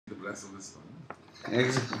less of this one.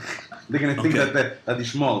 They're going to think that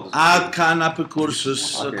is small. Ad kan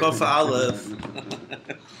apikursus kofa aleph.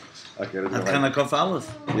 Okay, let's go. Ad kan kofa aleph.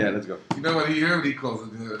 Yeah, let's go. You know what he already calls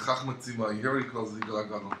it? Chachmat Tzima. He already calls it Ego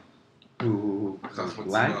HaGadol. Who? Chachmat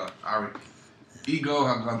Why? Tzima. Arik. Ego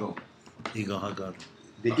HaGadol. Ego hagad.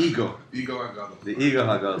 The ego. Ego HaGadol. The ego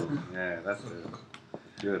HaGadol. Yeah, that's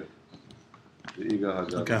good. The ego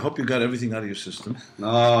HaGadol. Okay, I hope you got everything out of your system.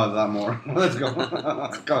 No, not more. Let's go.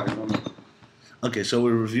 Go. Okay, so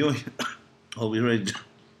we're reviewing. We're going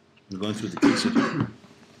through the kitzur.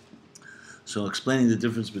 So explaining the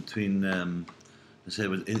difference between,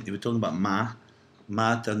 we're talking about ma.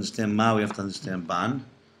 Ma, to understand ma, we have to understand ban,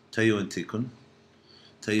 tayu and tikkun.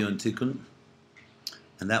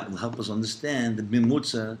 And that will help us understand the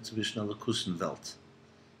mimutza zwischen Elokus and Welt.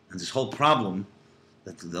 And this whole problem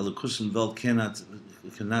that the Elokus and Welt cannot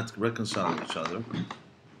reconcile each other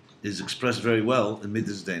is expressed very well in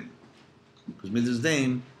Midas Daim. Because Midas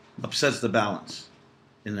Daim upsets the balance.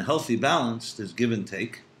 In a healthy balance, there's give and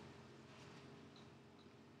take.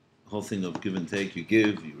 The whole thing of give and take, you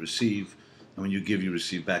give, you receive, and when you give, you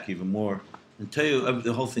receive back even more. And tell you,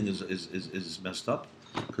 the whole thing is messed up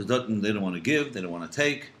because they don't want to give, they don't want to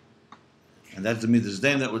take, and that's the Midas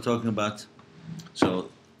Daim that we're talking about. So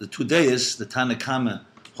the two days, the Tanakama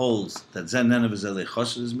holds that Zen Nenev is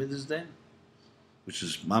Elechos is Midas Daim, which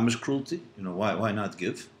is mamish cruelty. You know why not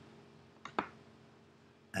give?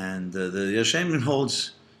 And the Yashemim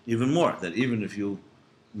holds even more, that even if you're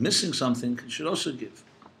missing something, you should also give.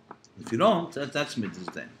 If you don't, that's Midas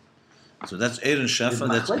Daim. So that's Aaron Shefa.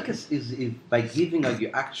 The machlekes is if by giving, are you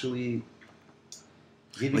actually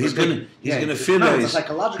giving? Well, he's going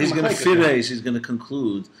to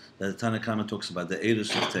conclude that the Tanakama talks about the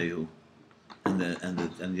Eirus of Tehu, and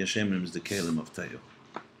Yashemim is the Kalim of Tehu.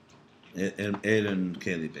 Aaron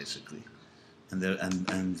Kali, basically. And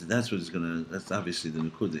that's what is that's obviously the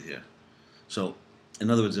Nukuda here. So, in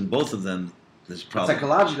other words, in both of them, there's problem.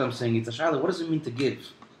 Psychological, I'm saying, it's a shayla. What does it mean to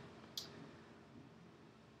give?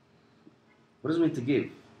 What does it mean to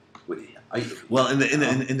give? Well, in the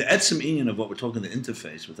etzem inyan of what we're talking, the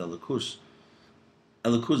interface with Elokus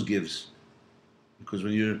gives, because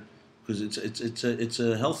it's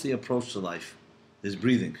a healthy approach to life. There's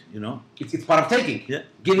breathing, you know. It's part of taking. Yeah,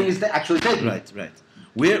 giving is actually taking. Right.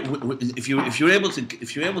 If you're able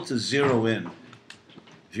to zero in,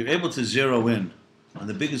 on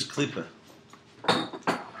the biggest klippa.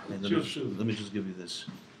 Let me just give you this.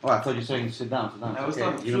 Oh, I thought you were saying sit down. I was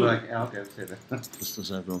okay. You were like, okay, say that. Just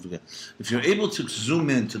so I don't forget. If you're able to zoom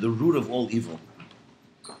in to the root of all evil,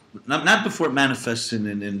 not before it manifests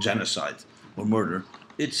in genocide or murder,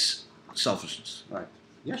 it's selfishness. Right.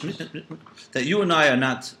 Yes. That you and I are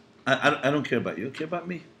not. I don't care about you. I care about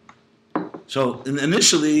me. So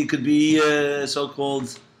initially, it could be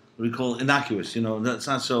so-called, what we call innocuous. You know, that's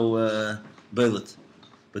not so bailet.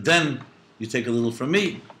 But then you take a little from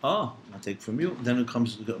me. Oh, I take from you. Then it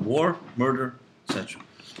comes war, murder, etc.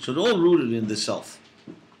 So they're all rooted in the self.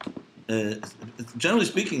 Generally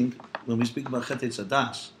speaking, when we speak about Chet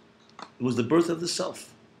Eitzadas, it was the birth of the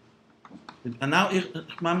self. And now,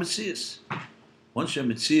 my Metzias. Once your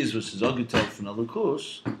Metzias was Zogitel from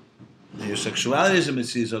Elokus, your sexuality is a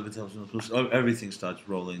Metzias Zogitel from Elokus, everything starts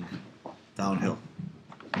rolling downhill.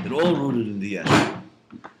 It all rooted in the Yesh.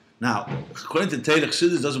 Now, according to Teilach,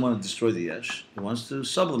 Chassidus doesn't want to destroy the Yesh. He wants to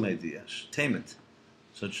sublimate the Yesh, tame it.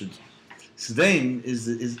 So it should. Sdein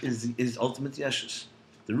is ultimate Yeshes.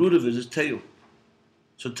 The root of it is Teyu.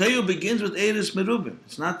 So Teyu begins with Eiris Merubim.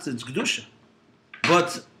 It's Kedusha.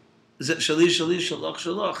 But Shalish, Shalach,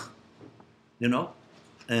 Shalach. You know?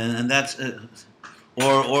 And that's.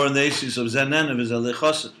 Or in the Asis of Zenenev is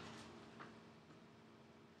Alechosid.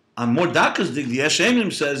 On more Dakas, the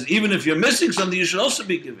Yeshemim says, even if you're missing something, you should also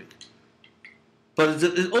be giving. But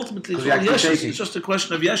ultimately, it's all Yeshes. It's just a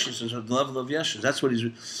question of Yeshes, it's the level of Yeshes.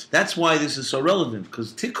 That's why this is so relevant,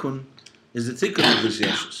 because Tikkun is the Tikkun of this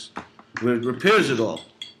Yeshes, where it repairs it all,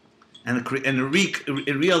 and it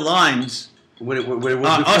realigns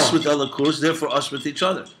us with Elokus, therefore us with each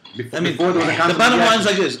other. The bottom line is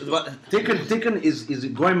like this. Tikkun is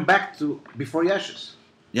going back to before Yeshes.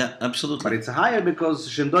 Yeah, absolutely. But it's higher because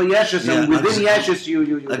Shendo Yeshes, and within Yeshes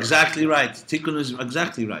you... Exactly right. Tikkun is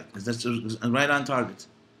exactly right. That's right on target.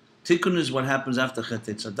 Tikkun is what happens after Chet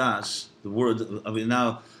Eitzadas. The word, I mean,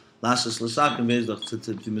 now, Lasas Lasakim, to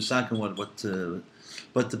Misakim,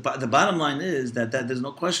 but the bottom line is that there's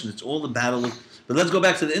no question. It's all the battle of... But let's go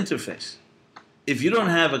back to the interface. If you don't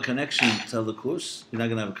have a connection to the course, you're not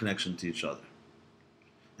going to have a connection to each other.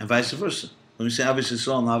 And vice versa. When we say, obviously,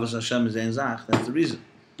 Yisrael and Avos Hashem is Ein Zach, that's the reason.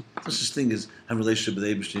 No such thing as have a relationship with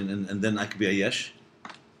Eibishter and then I could be a Yesh.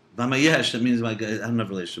 If I'm a yesh, that means I don't have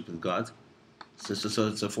a relationship with God. So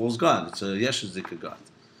it's a false God. It's a yesh zika God,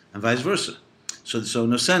 and vice versa. So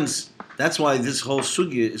in a sense, that's why this whole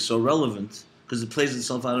sugya is so relevant, because it plays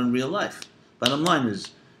itself out in real life. Bottom line is,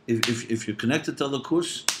 if you're connected to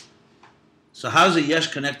Lakus, so how does a yesh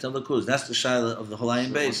connect to Lakus? That's the shaila of the whole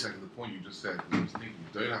Ayin Beis. The point you just said, I was thinking,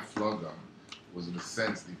 Doira Floga was in a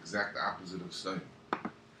sense the exact opposite of Stein.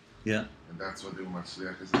 Yeah. And that's what they were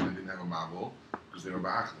Matzliachis, and they didn't have a Mabul, because they were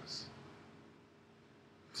Ba'achnas.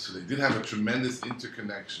 So they did have a tremendous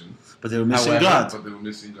interconnection. But they were missing God. But they were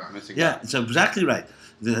missing God. Yeah, it's exactly right.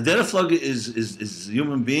 The Dera Floga is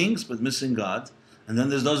human beings, but missing God. And then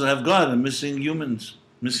there's those that have God and missing humans,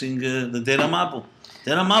 missing the Dera Mabul.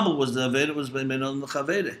 Dera Mabul was the Aveda, was made on the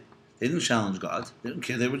Chavede. They didn't challenge God. They didn't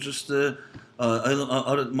care. They were just Mother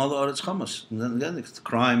Oretz Chamas. And then again, it's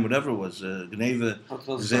crime, whatever it was, Gneva,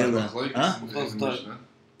 Zela. Huh?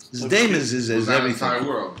 Zdaim is everything.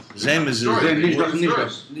 Zdaim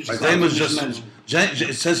was just.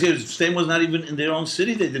 It says here, Zdaim was not even in their own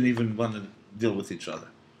city. They didn't even want to deal with each other.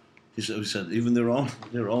 He said even their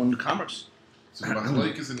own commerce. So the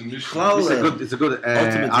Machlaik is in the Mishnah. It's a good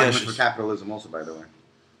argument for capitalism, also, by the way.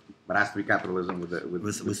 But it has to be capitalism with the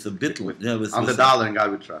bittul. Yeah, on the dollar and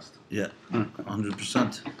God we trust. Yeah,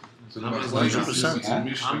 100%. So the Machlaik is in the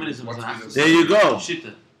Mishnah. There you go.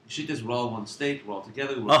 Shittas, we're all one state, we're all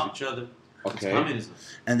together, we work with each other. Okay. It's communism.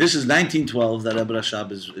 And this is 1912 that Rebbe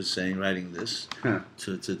Rashab is saying, writing this,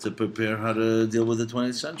 to prepare how to deal with the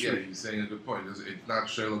 20th century. Yeah, he's saying a good point. It's not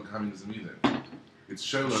Shalom communism either. It's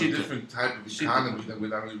Shalom, a different type of economy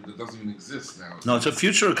that doesn't even exist now. No, it's a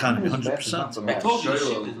future economy, 100%. I told you,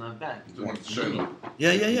 shit is not bad.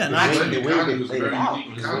 Yeah. No, actually, the economy was a very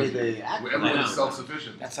unique economy, where everyone is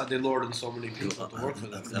self-sufficient. That's how they lured in so many people to work for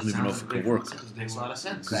them. I don't even know if it could work. It makes a lot of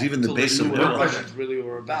sense. Because even the base of what oil, Russians really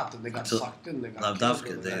were about, and they got sucked in. They got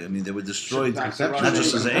killed. they were destroyed, not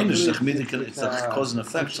just as an English, it's a cause and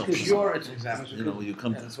effect. Pure, it's exactly. You know, you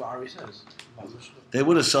come. That's what Ari says. They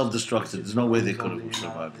would have self-destructed. There's no way they could have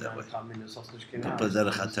survived that way.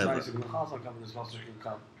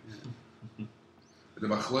 The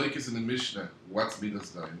Machlaik is in the Mishnah. What's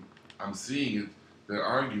Midas Daim? I'm seeing it. They're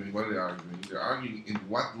arguing. What are they arguing? They're arguing in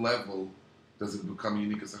what level does it become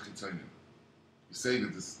unique as a Chitzanim? You say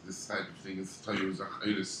that this type of thing is Tayyur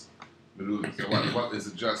Zachayris Merulus. So what is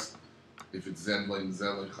it just if it's Zen Leim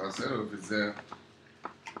Zel Chaser or if it's there?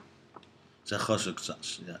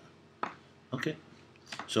 Yeah. Okay.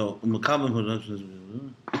 So bottom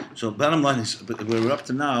line is, where we're up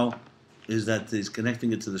to now is that he's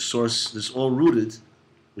connecting it to the source, this all rooted,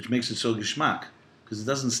 which makes it so gishmak, because it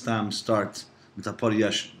doesn't start with Apor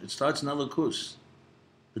Yesh. It starts in Alakus.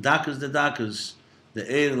 The dakas, the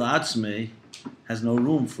Eir La'atzmei has no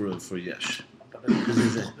room for Yesh. But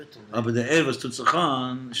the Eir was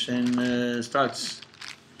Tutzachan, Shen starts,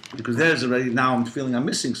 because there's already, now I'm feeling I'm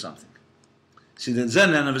missing something. See, the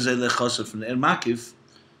Zen and from the Makif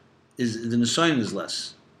is the Nisayon is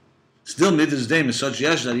less. Still, Midas Daim is such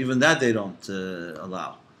yesh that even that they don't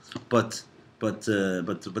allow. But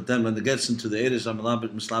then when it gets into the Eres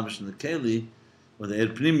Amalabit Mislabish and the Keli, or the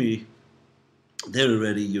Pnimi, there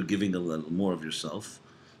already you're giving a little more of yourself.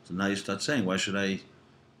 So now you start saying, why should I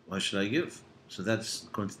give? So that's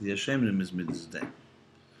according to the Hashem is Midas Daim.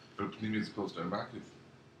 But Pnimi is supposed to Makif.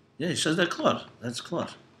 Yeah, he says that klar. That's klar.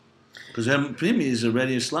 Because Pnimi is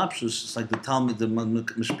already a slapshus. It's like the Talmud, the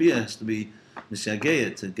Mishpia has to be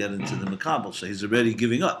Misyageya to get into the Makabal. So he's already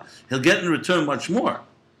giving up. He'll get in return much more.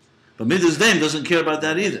 But Midas Daim doesn't care about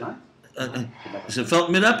that either. He said,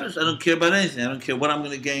 felt mid-uppers, I don't care about anything. I don't care what I'm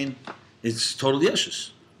going to gain. It's total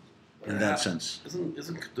yeshus in that sense. Isn't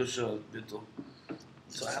Kedusha bittul?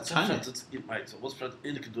 So that's right. So what's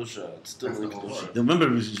in the Kedusha? It's still in the Kedusha. Remember,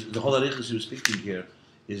 the whole arichas he was speaking here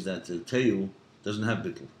is that Teyu doesn't have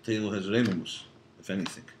bittul. Teyu has remumus, if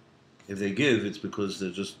anything. If they give, it's because they're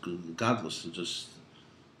just godless. They're just...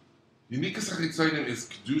 Unique Sachitzonim is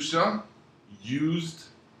Kedusha used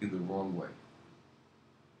in the wrong way.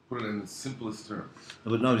 Put it in the simplest term.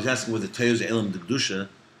 No, but no, he's asking whether Teyu's Elam the Kedusha,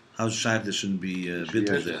 how's Shaykh there shouldn't be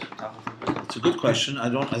bittul there? It's a good question.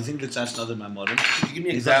 I think that's asked other Mamorim. Could you give me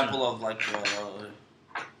an example of like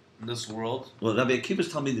in this world? Well, Rabbi Akiva's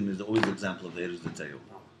Talmidim is always the example of the Eres the Teyu.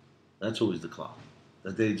 That's always the cloud.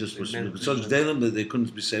 That they just were such dalim that they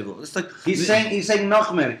couldn't be saved. It's like he's saying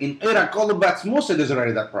Nachmer in Ura Kolobatz Musa there's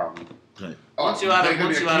already that problem. Right. Once you out of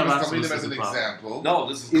as an example. No,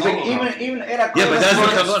 this is he's like even Ura. Yeah, but that's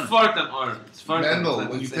the It's Mendel,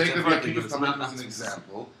 when you take the Akiva's Talmidim as an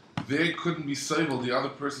example, they couldn't be saved the other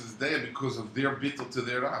person's day because of their bittul to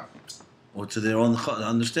their Rav. Or to their own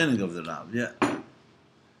understanding of the Rav, yeah.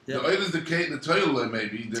 Yeah. The oil is the toilet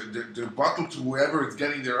maybe they're bottled to whoever it's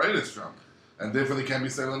getting their oil from, and therefore they can't be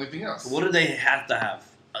selling anything else. So what do they have to have?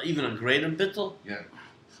 Even a grain of bittul? Yeah.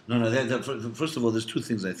 No. First of all, there's two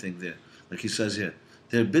things I think there. Like he says here,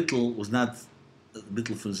 their bittul was not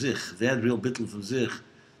bittul from zich. They had real bittul from zich.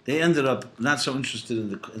 They ended up not so interested in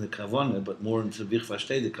the kavana, but more into vich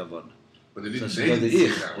versteh the kavana. But they didn't, So they didn't see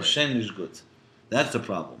it the that way. shen is good. That's the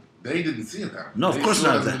problem. They didn't see it that way. No, of They course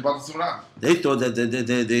saw not. it as a bottle surah. They thought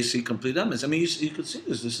that they see complete emes. I mean, you could see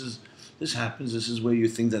this. This happens. This is where you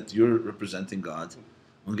think that you're representing God,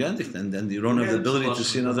 and then you don't have the ability to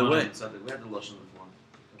see another way. We had the lashon of one.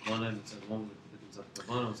 One and it's one with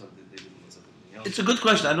one said they didn't say something else. It's a good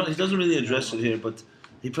question. He doesn't really address it here, but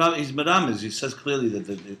he's merames. He says clearly that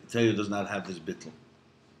the Torah does not have this bittul.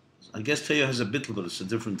 I guess Torah has a bittul, but it's a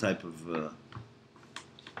different type of.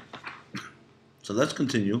 So let's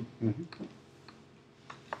continue. Mm-hmm.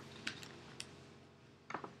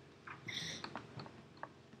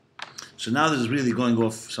 So now this is really going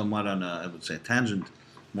off somewhat on I would say, a tangent,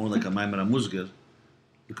 more like a Maimar Musgar,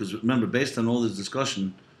 because remember, based on all this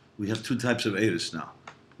discussion, we have two types of Eris now.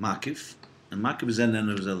 Makif, and Makif is en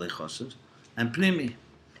Lechosser, and Pnimi.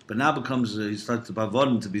 But now becomes, he starts to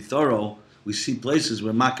Bavodim, to be thorough, we see places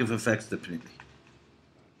where Makif affects the Pnimi.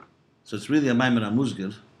 So it's really a Maimar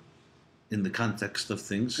Musgar in the context of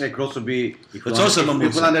things. Yeah, it could also be. It's also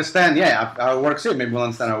if we'll understand, how it works here, maybe we'll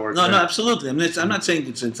understand how it works. No, here. absolutely. I mean, I'm not saying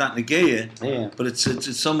it's not Negeya, Yeah. but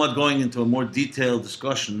it's somewhat going into a more detailed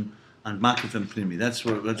discussion on Makif and Pnimi. That's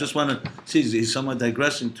where I just want to see, he's somewhat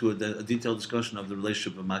digressing to a detailed discussion of the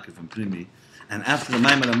relationship of Makif and Pnimi. And after the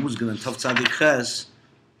Maimar HaMuzgar and Tov Tzadik Ches,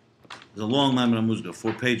 there's a long Maimar HaMuzgar,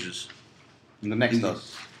 4 pages. In the next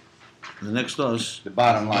dose. And the next dose, The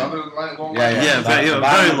bottom line. Another line, long Yeah, line. Yeah, very- The very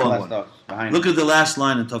bottom long last one. dose, behind look it. at the last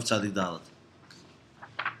line in Tov Tzadik Dalet.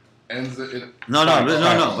 Ends it. No, Start.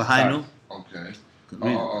 Behind Okay.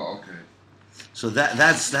 Read. Okay. So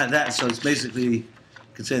that's that. So it's basically, you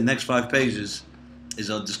could say the next 5 pages is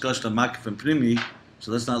a discussion of Makif and Pnimi.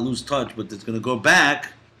 So let's not lose touch, but it's going to go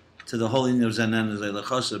back to the whole Inyan of Zanan as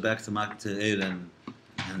Eilachosa, back to Makif, to Eir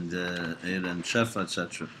and Shefa,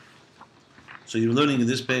 etc. So you're learning in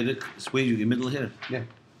this page. It's where you middle here. Yeah.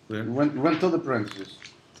 Where? We went till the parentheses.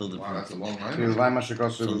 Till the Wow, that's a long line. Till Vayma Shekosu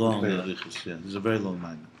It's a long B'Teilah. Riches, yeah. There's a very long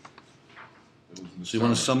line. It was in the So you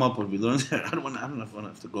want to summer. sum up what we learned there? I don't know if I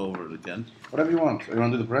have to go over it again. Whatever you want. You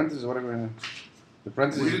want to do the parentheses? Whatever. The Where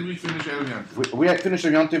parentheses. did we finish everything? We had finished the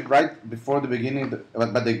Yontif right before the beginning, but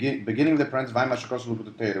the beginning of the parentheses, Vayma Shekosu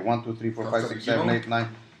B'Teilah. 1, 2, 3, 4, 5, 6, 7, 8, 9.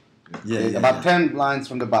 Yeah, About 10 lines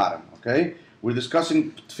from the bottom. Okay. We're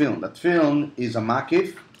discussing tefillin. That tefillin is a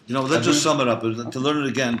makif. You know, let's just sum it up to learn it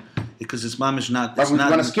again, because it's mamish not. But It's we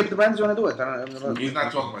not. want to skip the parentheses. You want to do it? I don't know. He's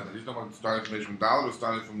not talking about that. He's talking about starting from Daled or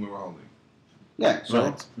starting from where we're holding. Yeah. So.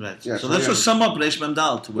 Right. Yeah, so so let's we just sum up Reish Mem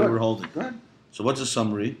Dal to where Good. we're holding. Go ahead. So what's the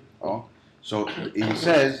summary? Oh. So he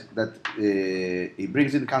says that he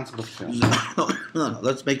brings in the concept of tefillin. no.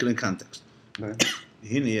 Let's make it in context. Okay.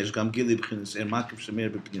 Hine yesh gam gili b'chinas makif shemer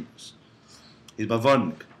b'pnimis. He's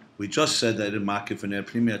bavarnik. We just said that in Makif and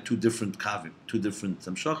Pnimi are two different kavim, two different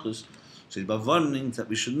amshachas. So he's bavarnik that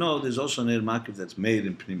we should know there's also an Makif that's made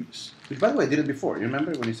in Pnimis. Which, by the way, I did it before. You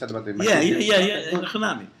remember when he said about the Yeah, in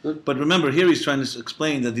Chanami. Good. But remember, here he's trying to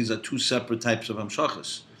explain that these are two separate types of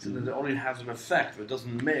amshachas. So that it only has an effect, but it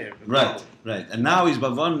doesn't matter. Right. And now he's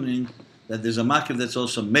bavarnik that there's a Makif that's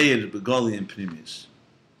also made b'goli in Pnimis.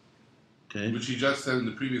 Okay? Which he just said in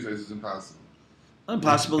the previous case is impossible.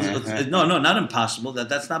 Impossible. No, not impossible.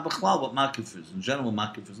 That's not b'chlal what Makif is. In general,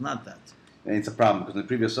 Makif is not that. And it's a problem because in the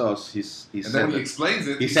previous source, he And said then he that. explains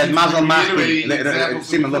it. He said seems to be Mazel reiterating the Machkim. examples from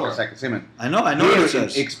Simon, look a before. second. Simon. I know Here what it he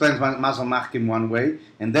says. explains Mazel Machkim one way,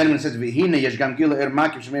 and then when it says V'hine yesh gam gila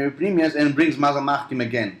Makkim shemei b'pnimius, and brings Mazel Machkim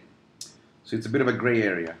again. So it's a bit of a gray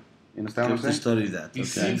area. You understand You what have I'm to saying? study that. He Okay.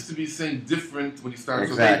 seems to be saying different when he starts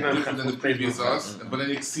Exactly. with different than the previous us, but then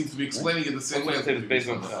he seems to be explaining it the same way as the It's previous based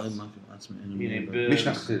on us.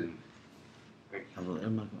 Mishnah Chassidim.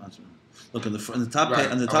 Look on the top.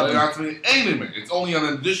 Right. On the top. It's only an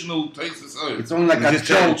additional thesis. It's only like a It's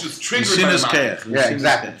joke. Which is triggered by Sinus the mouth. keach. Yeah,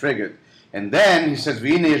 exactly. Triggered. And then he says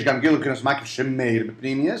V'hine yesh gam gila Makkim shemei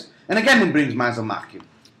b'pnimius, and again he brings Mazel Machkim.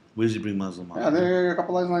 Where does he bring Mazel Yeah, there are a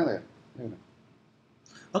couple lines like that.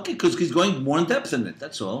 Okay, because he's going more in depth in it.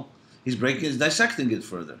 That's all. He's dissecting it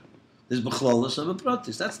further. There's b'chlolos of a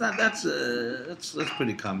protis. That's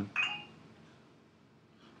pretty common.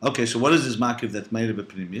 Okay, so what is this makif that's made of a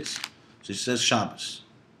pnimius? So he says Shabbos.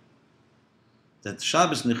 That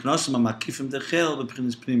Shabbos nichnosim makifim dechel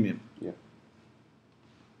b'pchinis pnimium. Yeah.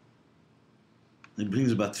 He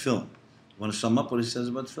brings about film. Want to sum up what he says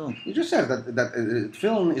about film? He just says that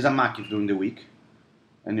film is a makif during the week,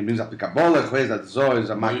 and he brings up the Kabbalah, that Zoh is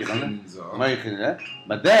a makif,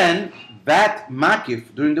 but then that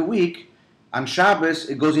makif during the week, on Shabbos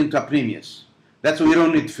it goes into a Pnimius. That's why we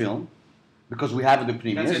don't need film, because we have the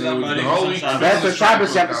Pnimius. That's That's why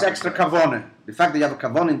Shabbos you have this extra kavone. The fact that you have a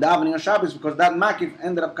kavone in davening on Shabbos because that makif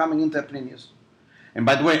ended up coming into a Pnimius. And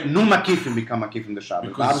by the way, new makifim become makifim the Shabbos.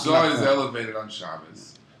 Because Zoh is elevated on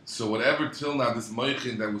Shabbos. So whatever till now this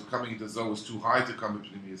moichin that was coming into Zoh was too high to come into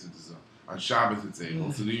Pnimius into Zoh. On Shabbos it's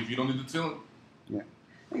able. So if you don't need the tefillin. Yeah.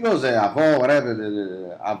 He goes, Avo, whatever,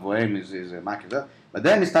 the Avoim is a makif. But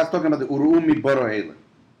then he starts talking about the Urumi Boro Eile.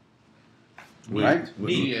 Right?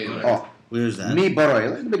 Oh. Where is that? Mi Boro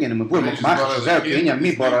Eile. In the beginning, mi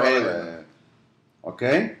Boro Eile.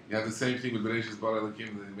 Okay? You have the same thing with Bereshis Bar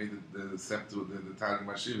Elakim. They made the scepter, the Targum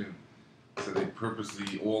Mashivim. So they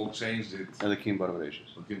purposely all changed it. Elakim Boro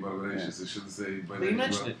Bereshis. Elakim Bar Bereshis. They shouldn't say Bar But you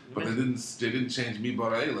mentioned it. But they didn't change Mi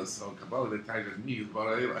Bar Eila. So Kabbalah they tagged as Mi is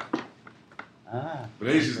Bar Eila. Ah.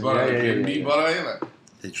 Bereshis Bar Elakim, Mi Bar Eila.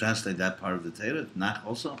 They translate that part of the Torah, not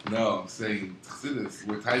also. No, I'm saying Chassidus.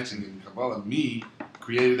 We're teaching in Kabbalah. Mi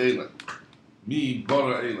created Eila. Mi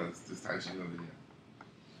Bar Eila. It's this teaching over here.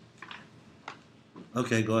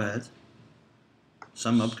 Okay, go ahead.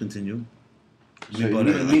 Sum up, continue. So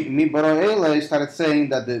Mi Boro Eile, he started saying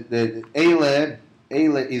that the Eile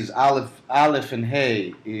is Aleph and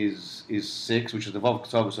Hey is 6, which is the Vav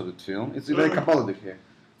Ksavos of the film. It's very Kabbalic here.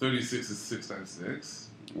 36 is 6 times 6.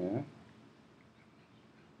 Yeah.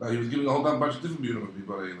 He was giving a whole bunch of different beautiful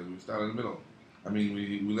people. We started in the middle. I mean,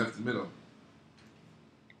 we left the middle.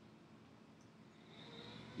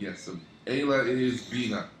 Yes, so Eila is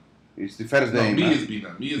Bina. It's the Ferez No, Deima. Mi is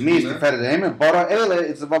Bina. Mi is Mi is Bina. the Ferez Deima. Boro Eile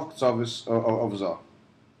is the Vav Ksavos of Zoh.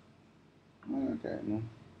 Okay. No.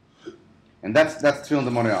 And that's film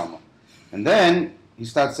the Mori Alma. And then he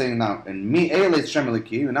starts saying now, and Mi Eile is Shem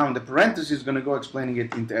Elikim. And now in the parenthesis he's going to go explaining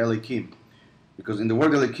it into Elikim. Because in the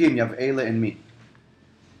word Elikim you have Eile and Mi.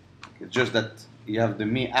 It's just that you have the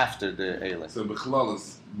Mi after the Eile. So Bechlal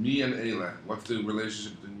is Mi and Eila. What's the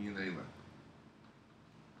relationship between Mi and Eila?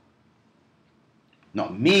 No,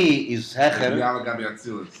 Mi is Hecher. Yala Gabi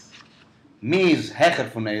Atzilus. Mi is Hecher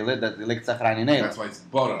from Eile that legt sich rein in Eile. That's why it's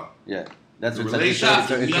Bora. Yeah. That's The what relationship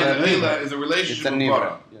between Mi and Eila is a It's a relationship with Nivra.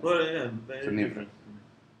 Bora. Yeah. Well, yeah, It's a very Nivra. different.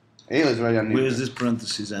 Eile is very uneven. Where is this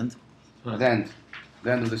parentheses end? The end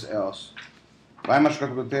of this else. Why much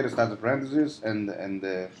Kakutera starts the parentheses and ends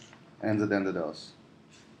at the end of the else.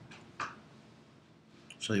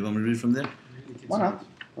 So you want me to read from there? Why not?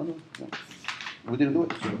 Why not? Yeah. We didn't do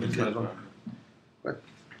it.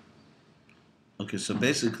 Okay, so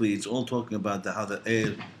basically it's all talking about how the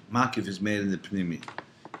Makif is made in the Pnimi.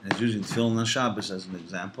 And it's using film on Shabbos as an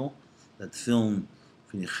example. That film,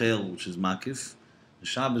 Finichel, which is Makif, the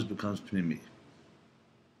Shabbos becomes Pnimi.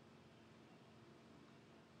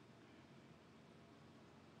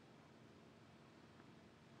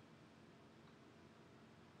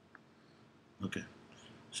 Okay.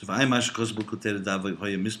 So if I mash kosbu kotere davay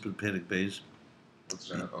hoye misper perik beis, What's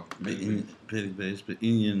that? Oh, perik beis, but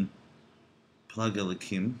inyan plag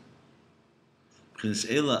elikim. Prince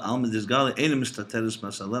Ela alma disgale ene mistateres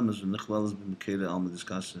masalemas v'nechvalas b'mekele alma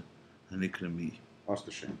disgase hanikrami.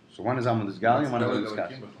 Ostershem. So one is Almond Gali and one is Bela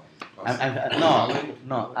Discuss. Galakim.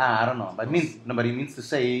 No. I don't know. But he means to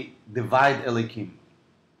say divide Elikim.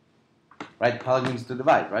 Right? Palag means to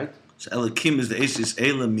divide, right? So elikim is the asis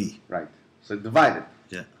Ela mi. Right. So divide it.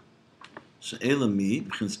 Yeah. So Ela mi,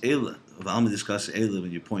 Prince Ela of alma disgase Ela,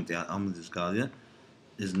 when you point out alma disgalia,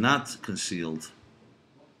 is not concealed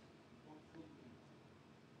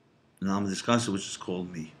in alma disgase, which is called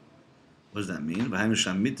mi. What does that mean? V'haimish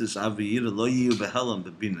aviyira lo yiyu behelam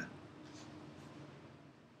bebina.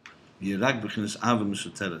 Yirak b'chinas ava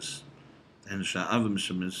misoteres. And sha'ava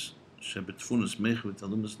mishamis shebetfunas mech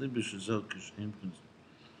v'talumas libish zol kishem.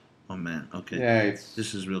 Oh man, okay. Yeah,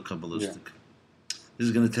 This is real Kabbalistic. This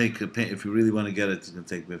is going to take, if you really want to get it, it's going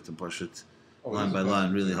to take, we have to push it line by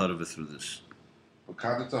line, really hard of it through this.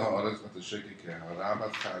 V'kadet ha'aretz v'tashekeke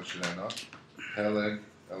ha'rabat cha'ashirena Peleg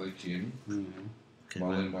Elikim Okay,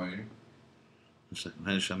 Malim Mayim. If you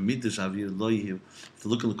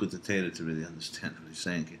look and look at the Torah to really understand what he's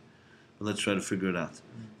saying here. But let's try to figure it out.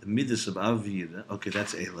 The midas of Avira, okay,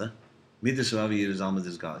 that's Eila. Midas of Avira is Alma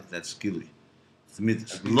Disgali. That's Gilui. It's the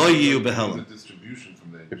midas. Lo yiyu behelam. It's a distribution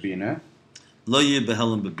from there. Bebina. Lo yiyu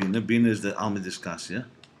behelam bebina. Bina is the Alma Disgasia.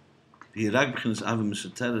 V'yirak b'chinas ava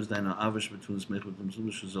misoter is daina avash between the smech v'tam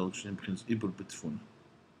zulish zol shem b'chinas ibur b'tfuna.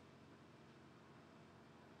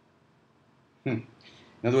 In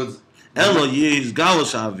other words, Elo yiz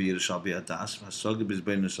galus avir shall be adas v'hasoga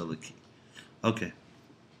b'zbeinus alaki. Okay.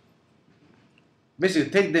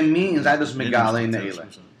 Basically, take the me and Zaydos Megale in the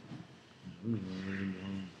Eile.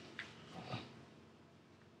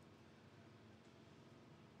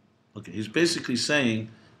 Okay, he's basically saying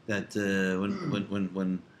that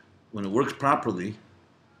when it works properly,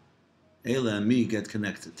 Eila and me get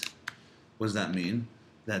connected. What does that mean?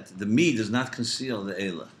 That the me does not conceal the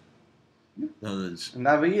Eila. In other words, And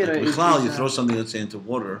Aviyira like is... Bichlal, you throw something, let's say, into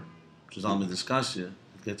water, which is Alma Discassia,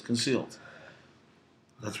 it gets concealed.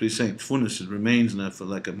 That's what he's saying. Tfunis, it remains for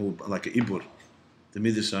like a ibur. The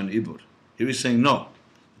midas are an ibur. Here he's saying no.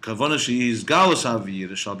 Kavana she is galus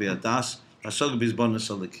Aviyira shall be adas asog bizbon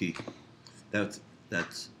salaki. That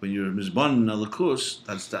when you're mizbon alakus,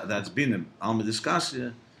 that's binim. Alma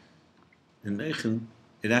Discassia in Meichen,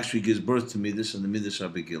 it actually gives birth to midas, and the midas are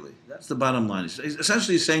begili. That's the bottom line. He's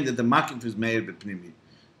essentially saying that the makif is made by Pnimi.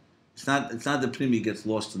 It's not the Pnimi gets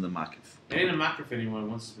lost in the makif. It ain't a makif anymore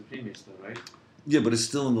once it's the Pnimi still, right? Yeah, but it's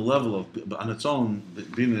still in the level of, on its own,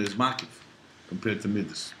 Bina is makif compared to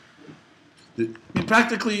midas.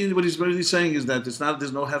 Practically, what he's really saying is that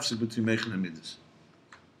there's no hefsek between Meichen and midas.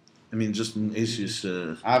 I mean, just in Asia's...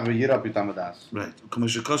 Aviyira Pitamadas. Right.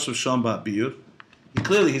 Kamashakosov Shamba Bir.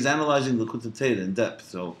 Clearly, he's analyzing the Likutei Torah in depth.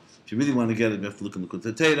 So, if you really want to get it, you have to look in the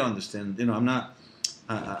Likutei Torah, understand. I'm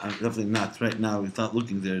definitely not right now. Without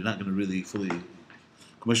looking there, you're not going to really fully.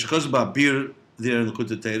 Kamashakosov Bir there in the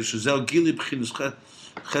Likutei Torah. Shazel Gili B'chinas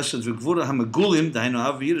Chesed V'Gvura Hamagulim Dainu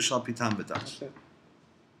Aviyira Shal Pitam B'Das.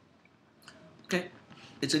 Okay,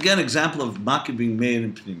 it's again an example of Makif being made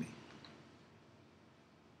in Pnimi.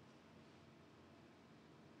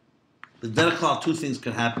 The derech, two things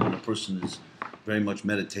can happen when a person is very much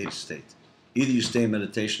meditative state. Either you stay in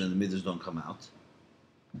meditation and the midas don't come out,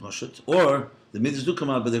 or the midas do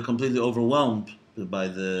come out, but they're completely overwhelmed by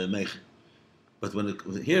the meich. But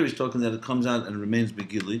here he's talking that it comes out and remains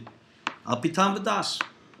begili, al pitam v'das.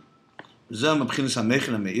 Zeh mebchinas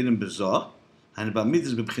hameichin hameirim bezah, and ba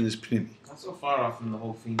midas bebchinas pnimi. Not so far off from the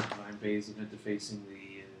whole theme of Ayin Beis of interfacing the...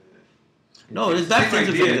 No, it's back to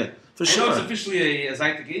interfacing. For sure. I know it's officially a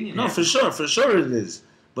Zaytik Indian. No, for sure it is.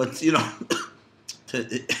 But,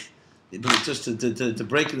 just to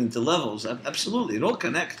break it into levels, absolutely, it all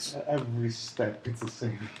connects. Every step, it's the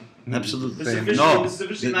same. Absolutely. This is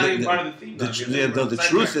officially not even part of the theme. The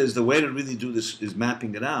truth is, the way to really do this is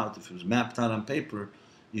mapping it out. If it was mapped out on paper,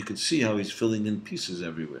 you could see how he's filling in pieces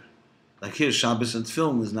everywhere. Like here, Shabbos and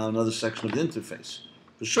film is now another section of the interface.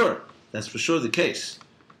 For sure. That's for sure the case.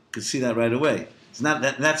 You can see that right away. It's not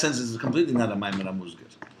that in that sense. It's completely not a Maimon Amuzgir,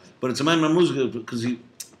 but it's a Maimon Amuzgir because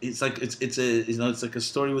it's like a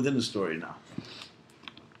story within a story now.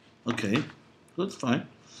 Okay, good, fine.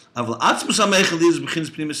 So that's not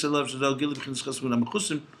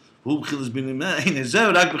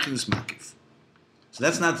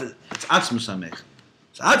it's Atzmus HaMeichen.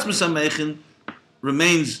 So Atzmus HaMeichen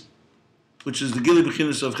remains, which is the Gili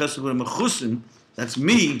B'chinas of Chesed Mechusim. That's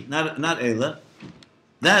me, not Eila.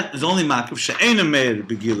 That is only Makif. She'ena Meir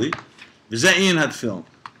Begili. V'zeh Ian had film.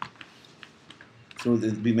 So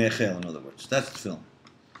it'd be Meichel, in other words. That's the film.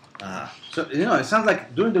 So, it sounds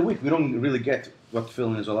like during the week we don't really get what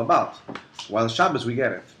film is all about. While Shabbos we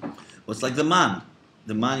get it. Well, it's like the man.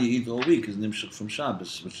 The man you eat all week is Nimshuk from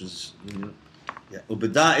Shabbos, which is,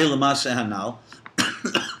 Ubeda Eila Maseh Hanal.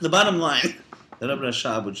 The bottom line, the Rabbi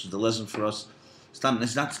Rashab, which is the lesson for us, it's not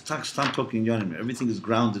talking Yonim. Everything is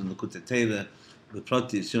grounded in the Likutei Torah, the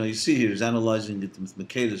Pratis. You see here, he's analyzing it with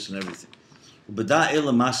Makif and everything. Ubeda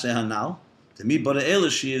Eila Maseh Hanal. To me, Bara Eila,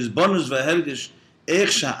 she is bonus v'hergish, Eich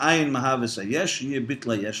sha'ayin mahavis hayesh, yeh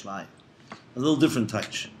bitla yesh la'ayin. A little different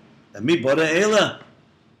touch. And me, Bara Eila,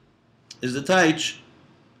 is the touch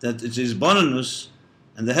that it is bonus,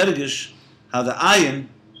 and the hergish, how the ayin,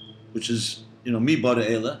 which is, me, Bara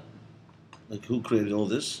Eila, like who created all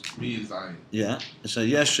this? Me is Ayin. Yeah. It's a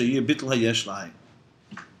yesh, yeh bitla yesh la'ayin.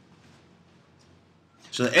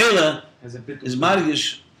 So the Eila is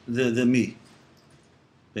margish, the me,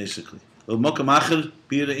 basically. Mokam acher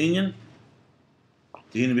bira inyan.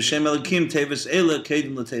 Dihina b'shem elikim tevis eila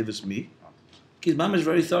kedim letevis mi. His mom is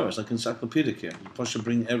very thorough. It's like encyclopedic here. You push to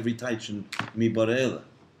bring every taich in mi bara eila.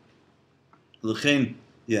 L'chein,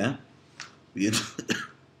 yeah.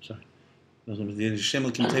 Sorry. Dihina b'shem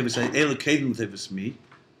elikim tevis eila kedim letevis mi.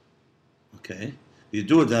 Okay. You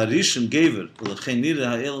do it. The harishim gaver. L'chein nira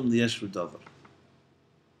ha'elam liyesh v'davar.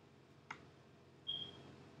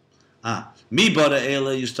 Mi bara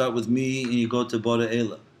Eila, you start with me and you go to bara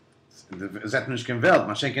Eila. Zet nicht kein Welt,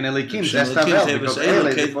 man schenken Elikim, that's the Welt, because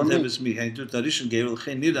Eila is for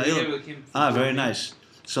me. Very nice.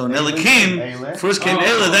 So in Elikim, first came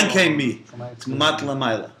Eila, then came me. It's Matla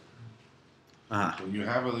Maila. When you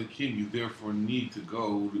have Elikim, you therefore need to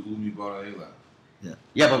go to Umi Bara Eila.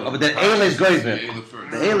 Yeah, but the Eila is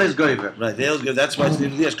Goiver. The Eila is Goiver. Right, the Eila is Goiver. That's why it's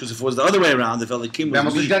needed yes, because if it was the other way around, if Elikim Dan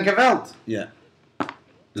was muss ich me, dann gewählt. yeah.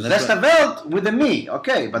 Zesta Welt with the me,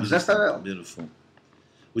 okay, but Zesta Welt. Beautiful.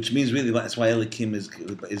 Which means really that's why Elikim is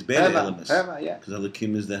Beta Elimus. Yeah. Because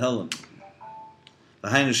Elikim is the Helen.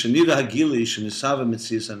 That's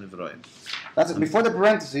That's it. Before the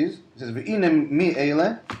parentheses, it says Ve'inem mi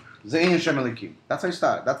Eile, Ze'in Shem Elikim. That's how you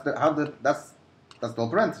start. That's the whole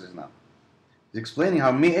parentheses now. He's explaining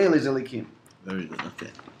how mi Eile is Elikim. very good, okay.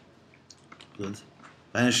 Good.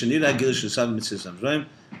 So in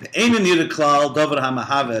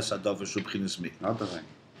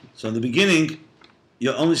the beginning,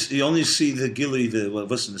 you only see the gili,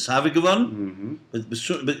 what's in the Savi Gavan, but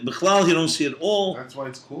Bichlal you don't see it all. That's why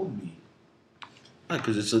it's called me.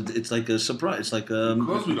 Because it's like a surprise. It's like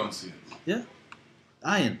Because we don't see it. Yeah,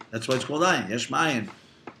 Ayin. That's why it's called Ayin. Yesh Ayin.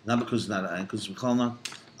 Not because it's not Ayin, because we call not.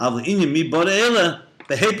 Avle Inyan mi Boreela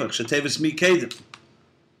behepach shatevis mi kedem.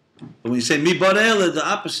 But when you say mi Boreela, the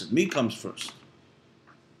opposite. Mi comes first.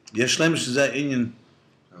 Yesh Lemish is that Inyan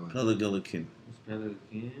Peleg Elikim. In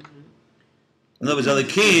other words,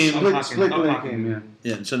 Elikim. Split Elikim,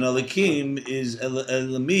 yeah. Yeah, so Elikim is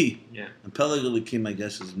Elami. Yeah. And Peleg Elikim, I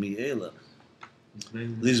guess, is mi Ela.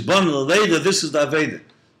 Lisbon Leda, this is the Aveda.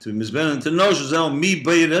 To be Mizben and to know Shazel mi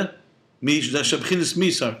Beira, mi Shabchinis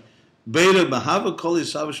mi, sorry. Beira Mahava Kol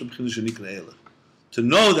Yisav Shabchinis Shanikra Ela. To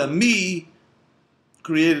know that me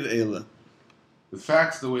created Ela. The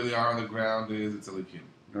facts, the way they are on the ground, is it's Elikim.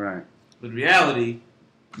 Right. But reality,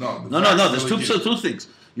 No. No. There's two things.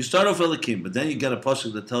 You start off Elikim, but then you get a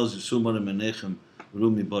pasuk that tells you Sumarim Menechem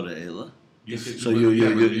Rumi Bara Ela. It's So an you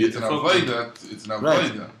avoida. It's an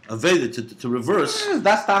right. avoida. Aveda to reverse.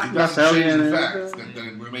 That's It doesn't change the Tachlis. facts that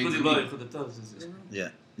it remains in me. for the toes. Yeah.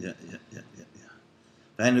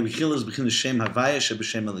 And the Bechil is Bechil Shem Havaya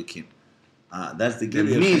Shebeshem Elikim. That's the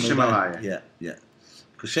Gili Me of Shem Havaya. Yeah.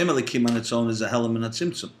 Because Shem Elikim on its own is a Helam and a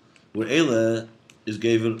Tzimtzum. Where Ela is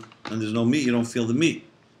Gaver and there's no meat, you don't feel the meat.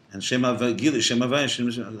 And Shem Havaya, Gili, Shem Havaya, Shem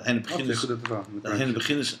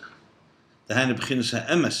the hand of Bechinis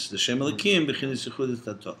HaEmes, the Shem Elikim, Bechinis Yechudet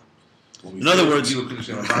Tato. In other words, Shem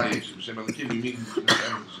Elikim, we mean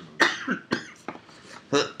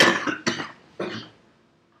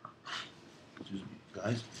excuse me,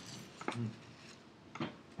 guys.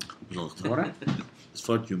 What? It's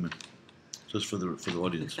for human, just for the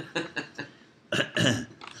audience.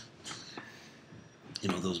 You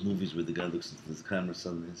know those movies where the guy looks into the camera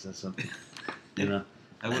suddenly and says something. You know.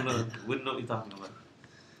 I wouldn't know what you're talking about.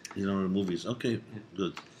 You know the movies. Okay,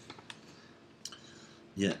 good.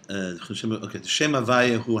 Yeah. Okay. The Shem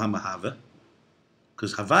Havaya Hu Hamahava,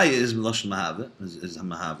 because Havaya is Meloshen Mahava, is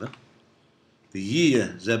Hamahava. The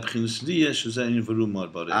Yiyah Zeb Chinisliya Shazayin Varum Mar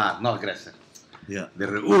Bara. Noch aggressive. Yeah. The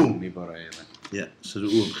Re'um mi Bara Eila. Yeah. So the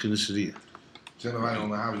U Chinisliya. Shem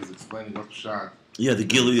Havaya is explaining what shot. Yeah, the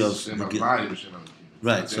Gili of Shem the Havaya, Shem Elikim.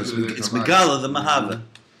 right. So it's Megala the Mahava.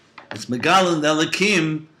 It's Megala the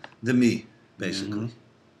Elikim the me basically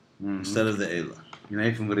instead of the Ela. You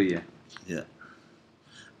know from Maria. Yeah.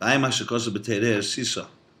 I'm Hashikosa B'Tereir Sisa.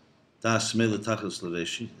 Das Mele Tachlis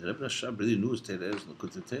Laveshi. The Rebbe Rashab really knew his Tereir is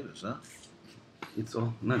Lakut Tereir, huh? It's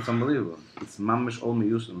unbelievable. It's mamish all me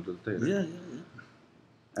using to the tail. Yeah.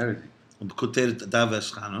 Everything. Lakut Tereir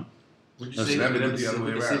Daves Chano. Would you That's say never that the other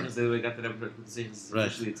way around. the way got the decisions? Right.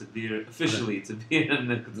 Officially, it's a beer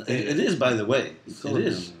and It is, by the way. It all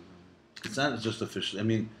is. It's not just official. I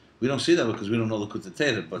mean, we don't see that because we don't know Lakut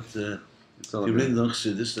Tereir, but It's all if you really don't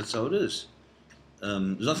see this, that's how it is.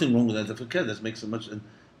 There's nothing wrong with that. That makes it much.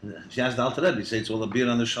 She asked the Alter Rebbe, he said it's all a beer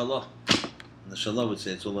on the Shalah. And the Shalah would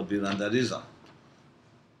say it's all a beer on the Arizal.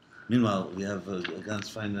 Meanwhile, we have a ganz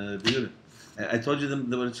fine beer. I told you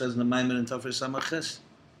what it says in the Maimon and Tafri Samaches.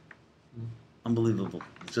 Unbelievable.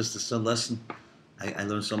 It's just a lesson. I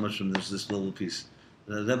learned so much from this little piece.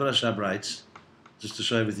 The Rebbe Rashab writes, just to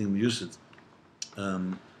show everything we use it,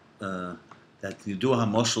 that you do a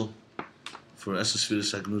hamoshel for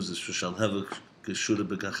Esesfiris Agnuz, this for Shalhevik, Geshuda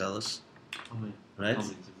B'Kachelas. Right?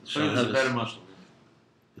 It's a better muscle.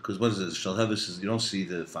 Because what is it? Shalhevis is you don't see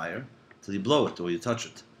the fire till you blow it or you touch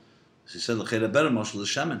it. So he said, "L'chera better mashal is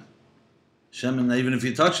shemen. Shemen, even if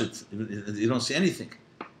you touch it, you don't see anything.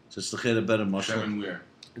 So it's l'chera better mashal. Shemen where?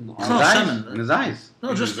 Shemen. In his eyes. No,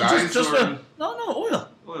 In just his eyes just or- oil.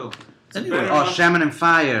 Oil. Anyway. Oh, shaman and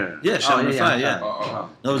fire. Yeah, shaman and fire. Yeah. Oh.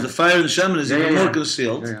 No, the fire in the shemen is even more Yeah.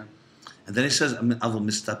 concealed. Yeah. And then he says, "Avol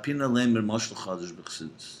mistapina lemer mashal chadash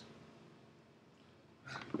b'chsidus."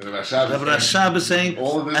 The Rabbi Rashab is saying,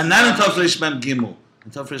 all of this and not in Tafresh Mem Gimel,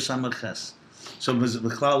 in Tafresh Samar Ches. So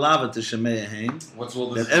B'Klal Lava to Shemei Hain. What's all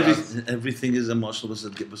this? That everything is a mashal was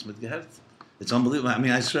mit gehet. It's unbelievable. I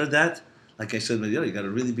mean, I swear that, like I said, you got to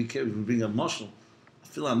really be careful. If you bring a mashal,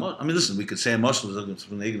 I mean, listen, we could say a mashal is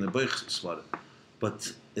from the Boich Swara,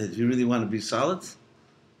 but if you really want to be solid,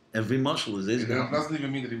 every mashal is It doesn't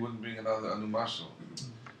even mean that he wouldn't bring a new mashal.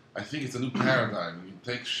 I think it's a new paradigm. You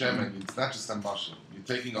take Shemen, it's not just a mashal. You're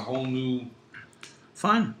taking a whole new.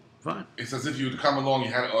 Fine. It's as if you would come along,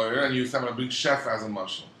 you had oil, and you said, "I'm big chef as a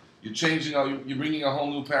mashal." You're changing. You're bringing a whole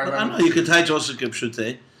new paradigm. I know you could tie Joseph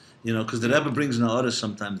Kipshute, because the Rebbe brings in the order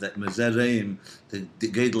sometimes that Mezereim, the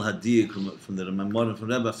Gedel Hadik from the Memorim from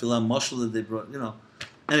Rebbe, Filam Moshel that they brought,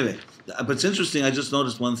 Anyway, but it's interesting. I just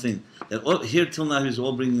noticed one thing that here till now he's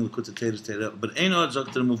all bringing the Kutateiras Teira, but Ein Od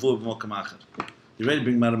Zokter Mavur B'Mokamacher. You ready to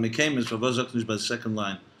bring Mara Mekamis for Vazokter by the second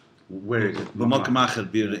line. Where is it?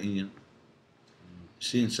 B'Mokamacher Bir Inyan.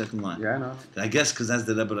 See in second line. Yeah, I know. I guess because that's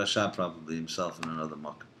the Rebbe Rasha probably himself in another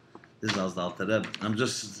Mokkah. This is the Alter Rebbe.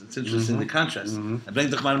 It's interesting the contrast. I bring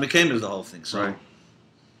the Gemara Mekayim is the whole thing. So Right.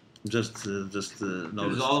 just Because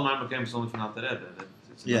notice. all the Mara Mekayim is only from Alter Rebbe.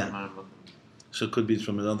 It's Yeah. another Mara So it could be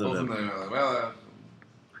from another Both of Rebbe. them are like, well,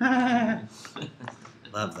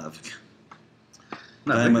 Love.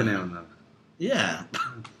 No, I'm big a- nail now. Yeah,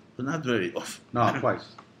 but not very often. No,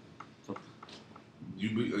 twice.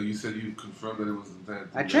 you said you confirmed that it was intended.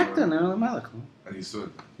 I checked it, no, Malak. And you saw it.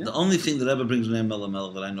 Yeah. The only thing the Rebbe brings name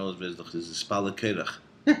Melech that I know is Vezdach is the Spala Kerach.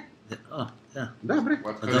 Yeah. Oh, yeah. No, bring.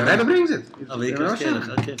 What The The color? Rebbe brings it. Oh, Vekas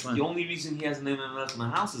Kerach. Okay, fine. The only reason he has a name in the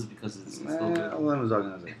house is because it's still good. All them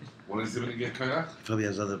sagen das. What is it going to get koyach? Probably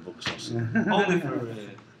has other books also. Only for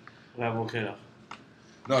Rabbi Kerach.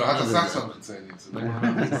 No, I had to say something. So they want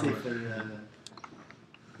to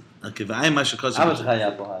Okay, v'ayim mashakos. Aber ich habe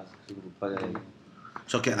ja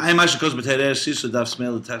So okay, ayim mashakos b'terer sisu daf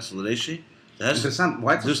smell the tax l'reishi. Interessant.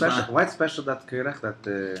 Why it's Just special? not- Why it's special that Kirach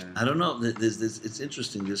that? I don't know. There's, it's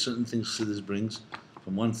interesting. There's certain things Chassidus brings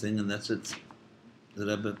from one thing, and that's it. The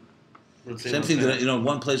Rebbe. Same thing that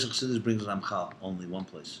one place Chassidus brings Ramchal, only one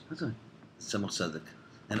place. That's it. Tzemach Tzedek,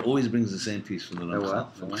 and always brings the same piece from the Ramchal,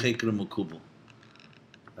 what? from Chekrim Ukubel,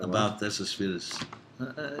 about Esesphiris.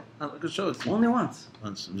 I could show it to you Only once.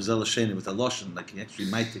 once. Vizel Sheni with a lotion, like he actually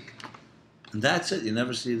maitik. And that's it. You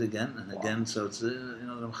never see it again and again. So it's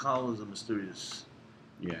Ramchal is a mysterious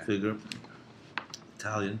Yeah. figure,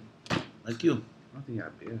 Italian, like you. I think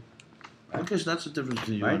I'd be. Okay, so that's the difference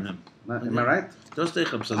between you Right. and him. Am I right? Those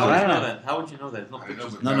take up. So How would you Right. know that? How would you know that? No I know,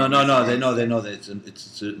 pictures. but- no. They know that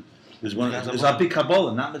there's one. It's a big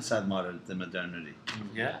Kabbalah, not mitzad modern the modernity.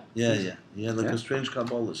 Yeah? Yeah. Like Yeah. a strange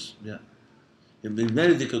Kabbalahs. Yeah. It'd be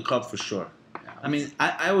very difficult cup for sure. I mean,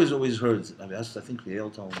 I always heard. I think Yale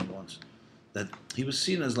told me once that he was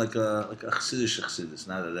seen as like a Chassidus,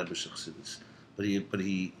 not a Rebbe Chassidus, but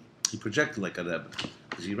he projected like a Rebbe.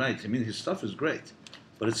 Because you're right. I mean, his stuff is great,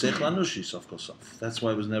 but it's Seichel Anushi Sof Kol Sof. That's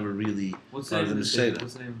why it was never really What's the part name of of the this? Seder.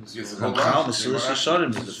 What's the name of this? Yes, story? Rashi, Mesilas Rashi.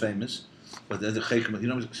 Yesharim is the famous, but the Chaykim,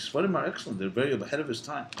 Svarim are excellent. They're very ahead of his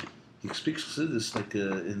time. He speaks Chassidus like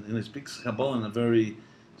he speaks Kabbalah in a very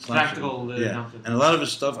Practical, yeah. concept. And a lot of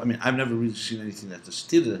his stuff. I mean, I've never really seen anything that's a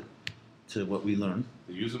stira to what we learn.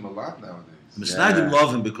 They use them a lot nowadays. Misnaidim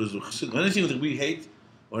love him because of Chassidus. Anything that we hate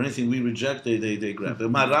or anything we reject, they grab. The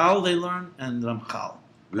Maral they learn and Ramchal.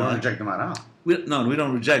 We don't reject the Maral. We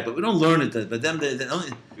don't reject, but we don't learn it. But them, they only.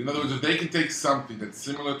 In other words, if they can take something that's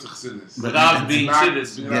similar to Chassidus, But- Without being not-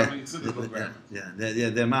 Chassidus. without being Chassidus, they'll grab it. Yeah.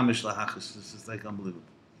 They're mamish lahachas. It's like unbelievable.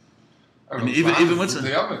 I don't I mean, know, even Chassidus what's is a-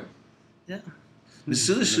 the oven.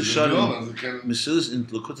 Mesilas The Yesharim. Vilnas, they can- Mesilas in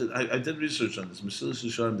Lakuta. I did research on this. Mesilas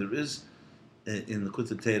Yesharim. There is in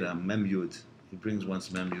Lakuta Teira Mem Yud. He brings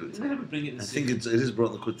once Mem Yud. Didn't they ever bring it in I think it is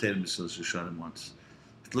brought Lakuta Teira Mesilas Yesharim once.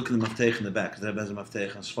 Look at the Maftech in the back. The Rebbe has a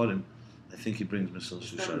Maftech on Sfarim. I think he brings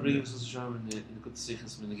Mesilas Didn't they ever bring Yesharim. it to Shara in the good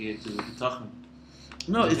sikhs when they get to Bitachon?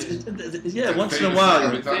 No, yeah. Once in a famous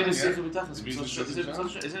while. Rabbi. Famous Yeah. sikh Bitachon. The reason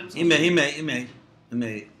Is it He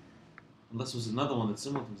may. Unless it was another one that's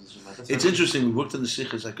similar to this. It's interesting. We worked on the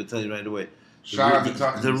Sikhs. I could tell you right away. Shara The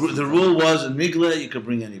B'tachlis. rule was in Migla you could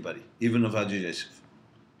bring anybody, even of Haji Yosef.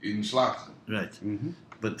 In Shlach. Right. Mm-hmm.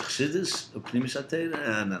 But Chassidus, Pnimi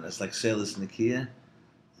Satera, no, it's like Selis Nikia,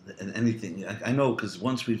 and anything. I know because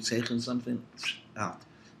once we've taken something, out.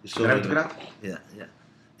 So yeah.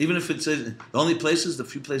 Even if it says the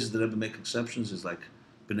few places that ever make exceptions is like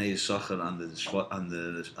Bnei Yisachar on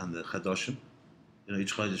the Chadoshim.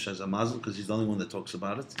 Each Chodesh has a mazel because he's the only one that talks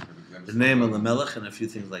about it. The name of the Melech and a few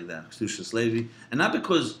things like that. Kedushas Levi, and not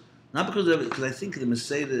because I think the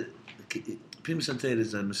Maseda, Pnimi Satera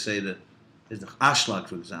is a Maseda. Is the Ashlag,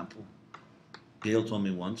 for example, Gail told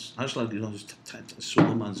me once. Ashlag, his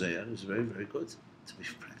Sulam on Zayar is very, very good. To be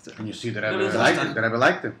practical. And you see the No, Rebbe no, liked that's it. The Rebbe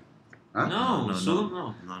liked him. Huh? No, Sulam,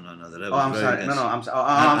 no. No. The Rebbe Oh, I'm was very sorry. No, against I'm it. sorry.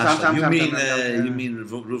 Not I'm Ashlag. You mean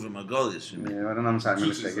Reuven Margolius? You mean? Yeah, I don't know. I'm sorry. My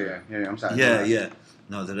Truth is mistake. Yeah, I'm sorry. Yeah.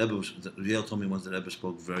 No, the Rebbe was. Gail told me once the Rebbe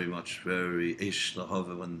spoke very ish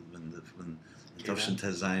lahova when Tavshin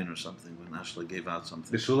Tezayin or something when Ashlag gave out The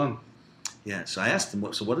something. Sulam. Yeah, so I asked him,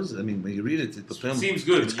 what is it? I mean, when you read it, Seems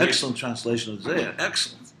good. It's excellent translation of Zayar.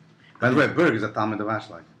 Excellent. By the way, Berg is a Talmud of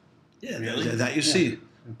Ashlag. Yeah, Really? that you see.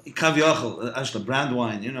 Kavyachal, Ashlag, brand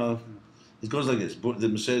wine, it goes like this. The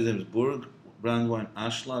Mercedes name is Burg, brand wine,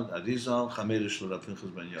 Ashlag, Arizal, Chamerish, Rav Pinchas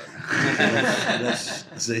Ben Yair. That's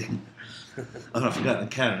saying. Oh, no, I forgot. And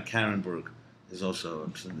Karen Berg is also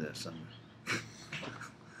in there somewhere.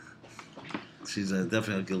 She's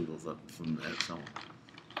definitely a Gilgal from somewhere.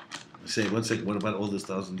 I say, one second, what about all those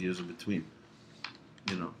 1,000 years in between?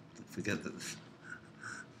 Forget that.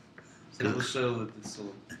 It will show that it's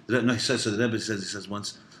Sulam. No, he says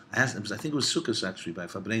once, I asked him, I think it was Sukkot actually, by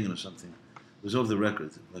Fabrengen or something. It was over the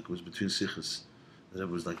record, like it was between Sichos. The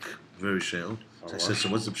Rebbe was like very shale. So I said, so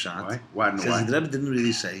what's the pshat? Why? He says, the Rebbe didn't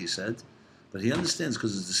really say, he said, but he understands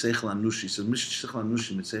because it's the Seichel Anushi. He said, Mish Seichel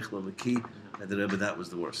Anushi, mit Seichel Avaki, and the Rebbe, that was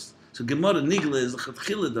the worst. So Gemara Nigla is the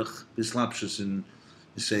Chatchiledach, Bislapshus in,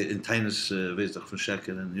 you say, in Tainus Vezdach from Sheker,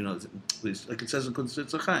 and like it says in Kuntz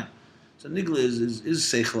Tzachayim. So Nigla is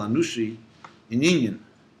Seichel Anushi in Union.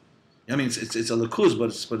 I mean, it's a lakuz, but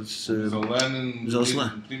it's. So lernen, so it's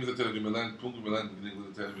learn. Pnimi that we learn, Punkt we learn, we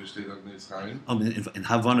steht auch nicht Chaim. In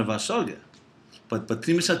Havana Vasoga. But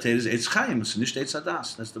Pnimi Sater is Eitz Chaim, it's not Eitz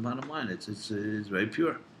Hadas. That's the bottom line. It's very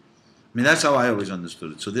pure. I mean, that's how I always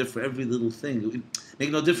understood it. So therefore, every little thing, it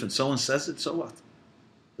make no difference. Someone says it, so what?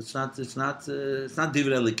 It's not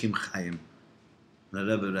Divrei Elikim Chaim. As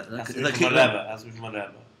with my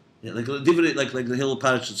Rebbe. Yeah, like the Hill of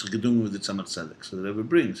Parashas Gedung with the Tzemach Tzedek. So the Rebbe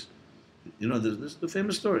brings. There's the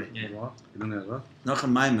famous story. Yeah.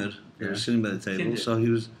 Nachum Maimer, they were sitting by the table.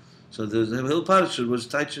 So the Hill Parashas was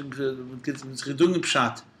teaching Gedung im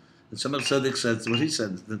Pshat. And Tzemach Tzedek said what he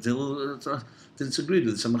said. The Hill disagreed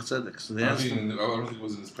with Tzemach Tzedek. So they asked him. I don't think it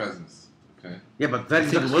was in his presence. Okay. Yeah, but I very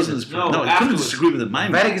think it wasn't his presence. No, he couldn't afterwards. disagree with the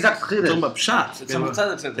Maimer. Very exact Talking about Pshat. They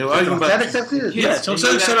were arguing about. Yeah, Tzemach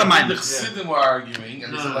Tzedek said a The Maimer. Chassidim were arguing,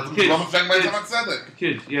 and they said, No, let's kids. go back by Tzemach Tzedek.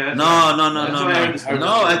 Kid, yeah. No,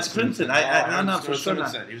 it's printed. No, for sure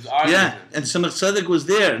not. He was arguing. Yeah, and Tzemach Tzedek was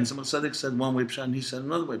there, and Tzemach Tzedek said one way pshat, and he said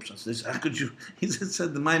another way pshat. So they said, how could you? He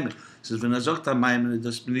said the Maimer. He says, "When azokta Maimer,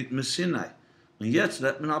 das benit mesinai, and yet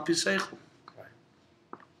that men al piseichel."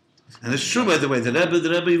 And it's true, by the way. The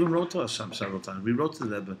Rebbe even wrote to us several times. We wrote to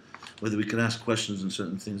the Rebbe whether we could ask questions on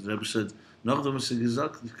certain things. The Rebbe said, "No, it's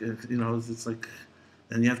like,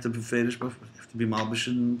 then you have to be fedish, but you have to be malbish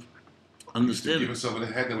and understand Give it." us over the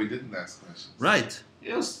head that we didn't ask questions. Right.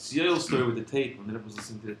 Yael story with the tape, when the Rebbe was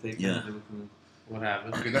listening to the tape. Yeah. What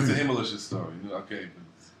happened? Okay, that's a Himmelish story. Okay.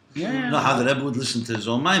 No, how the Rebbe would listen to his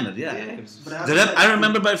own Maimer. Yeah. The Rebbe, I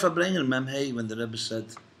remember by Fabrengen Memhei when the Rebbe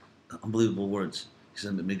said unbelievable words. He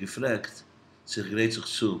said, "Me gefragt, sich gerät sich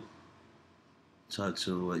zu." So,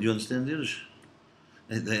 you understand Yiddish?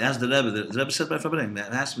 They asked the Rebbe said by Fabrengen, they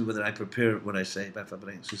asked me whether I prepare what I say by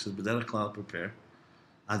Fabrengen. So he said, "B'derech klal prepare."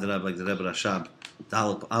 Other Rebbe, like the Rebbe Rashab,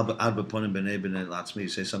 Arba Ponim B'nei B'nei Latzmi, you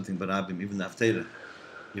say something Barabim, even the Haftarah,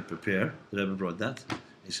 you prepare. The Rebbe brought that.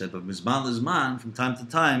 He said, but Mizman Lizman, from time to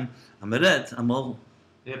time, Ameret, Amol,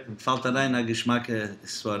 falt rein a Geschmacke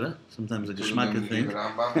Svara, sometimes a Geschmacke thing.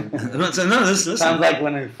 No, listen. Sounds like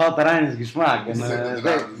when it felt rein is geschmack.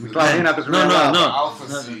 No.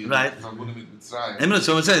 Right.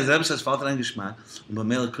 So it says, the Rebbe says, falt rein Geschmack, but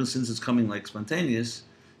Mele, since it's coming like spontaneous,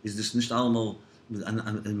 is this nicht allemal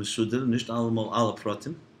in Mesuder, nicht allemal alle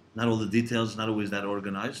Protim, not all the details, not always that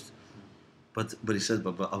organized. But he said,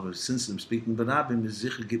 but since I'm speaking Barabim, is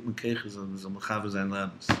sicher gibt man Keiches und so Mechaber sein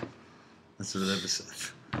Lebens. That's what the Rebbe said.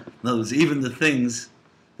 In other words, even the things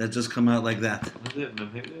that just come out like that.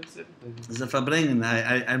 It's a Fabrengen.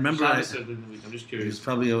 I remember. I'm just curious. It was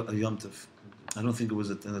probably a Yom Tov. I don't think it was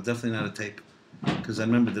definitely not a tape. Because I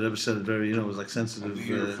remember the Rebbe said it very, it was like sensitive. I think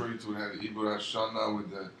you're referring to Ibur Hashana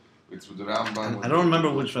with the Rambam. I don't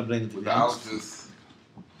remember which Fabrengen. With the Alphas.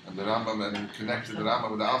 And the Rambam, and connected the Rambam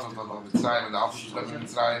with the Alpha of Mitzrayim, and the Alpha was left in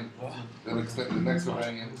Mitzrayim, then extended the next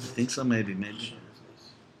Fabrengen. I think so, maybe.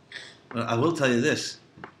 Well, I will tell you this,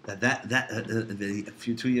 that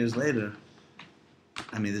 2 years later,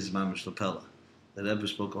 I mean, this is Mamash Lapella. The Rebbe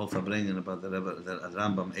spoke all Fabrengen about the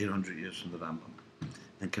Rambam 800 years from the Rambam,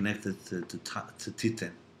 and connected to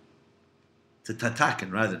Titen, to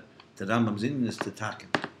Tataken rather. The Rambam's Indian is Tataken.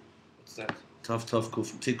 What's that? Tough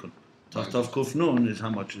kuf tikkun. Tav Kuf Nun is how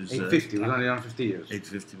much is 850. It was only on 50 years.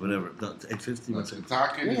 850, whatever. 850. That's What's the it?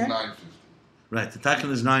 Takin is Yeah. 950. Right, the Takin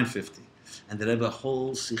is 950, and the Rebbe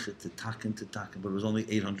whole Sikha to Takin, but it was only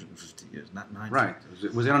 850 years, not 950. Right.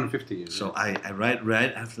 It was 850 years. So I write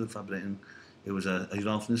right after the Fabrein, it was a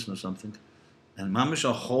Yudalf Nissen or something, and Mamish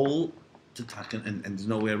a whole to Takin, and there's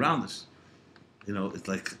no way around this. You know, it's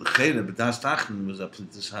like Cheder, but Das Takin was up to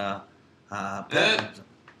this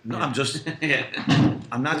no, I'm just. Yeah.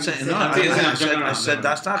 I'm not saying. No, I said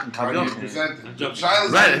Das Takin. How do you Kavioch. present it? I'm joking.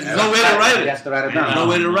 Shiloh's Right, like- there's no way to write You it. have to write it There's down. no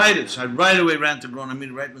way to write it. So I right away ran to Gron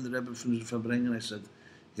Amir, right when the Rebbe finished the Fabrengen, I said,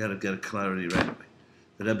 you gotta get a clarity right away.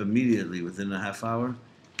 The Rebbe immediately, within a half hour,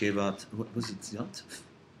 gave out, what was it, Yont?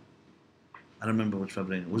 I don't remember which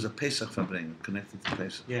Fabrengen. It was a Pesach Fabrengen, connected to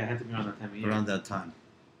Pesach, Yeah, it had to be around that time of year. around that time.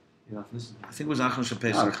 You have to listen. I think it was Achon No,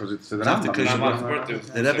 Pesach. because it's the It's after Rambam. Kisha Rambam's B'Rach.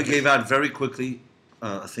 birthday. The Rebbe gave out very quickly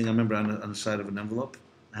a thing I remember on the side of an envelope.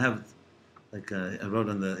 I have it. Like I wrote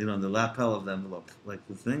on the on the lapel of the envelope, like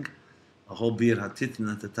the thing, a whole beer hatitin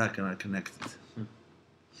and tatak and I connected.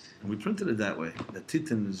 And we printed it that way. The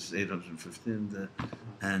titin is 850,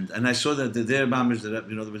 and I saw that the there mamish the Rebbe,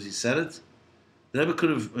 in other words, he said it. The Rebbe could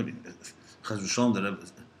have. I mean, Chaz v'Shalom, the Rebbe.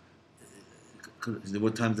 There were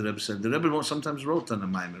times the Rebbe said the Rebbe sometimes wrote on a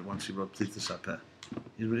mimer once he wrote Plitas Apeh.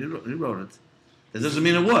 He wrote it. That doesn't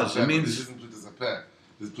mean it was. It This means isn't Plitas Apeh.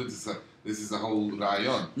 This is a whole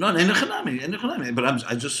rayon. no, but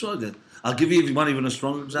I just saw that. I'll give you, if you want, even a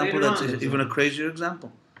stronger example. Later That's on, even a crazier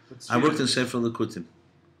example. I worked in Sefer Lekutim.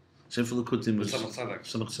 Sefer Lekutim was Samach Tzedek.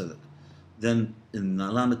 Samach Tzedek. Then in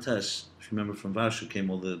Alamates, if you remember, from Varsha came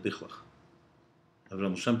all the Bichlach.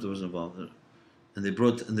 Avram Shem Tov was involved, and they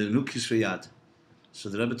brought the new Kisvei Yad. So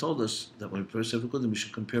the Rebbe told us that when we first Sefer Lekutim, we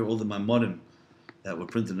should compare all the Maimorim that were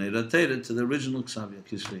printed in radiates to the original Ksavia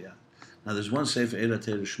Kisvei Yad. Now, there's one Sefer radiates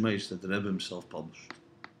Shmeish that the Rebbe himself published,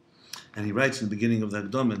 and he writes in the beginning of the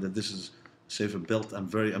Akdama that this is a Sefer built on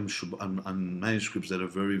on manuscripts that are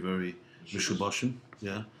very, very mishubashim.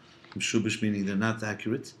 Yeah, mishubash meaning they're not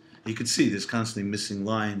accurate. You could see there's constantly missing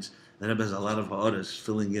lines. The Rebbe has a lot of ha'aras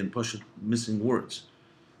filling in, missing words,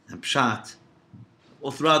 and pshat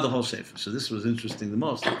all throughout the whole Sefer. So this was interesting the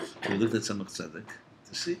most. We looked at Samach Tzedek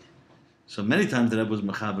to see. So many times the Rebbe was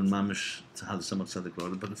machab and mamish to how the Samach Tzedek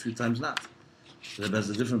wrote it, but a few times not. The Rebbe has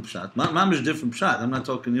a different pshat. Mamish different pshat. I'm not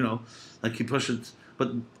talking, like he pushed it.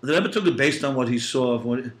 But the Rebbe took it based on what he saw.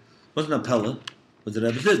 It wasn't a pella, but the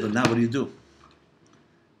Rebbe did. But now what do you do?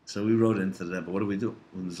 So we wrote into the Rebbe. What do we do?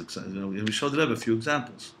 And we showed the Rebbe a few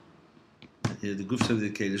examples. Here, the Guf Seder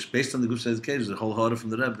Kedesh, based on the Guf Seder Kedesh, the whole harder from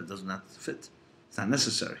the Rebbe does not fit. It's not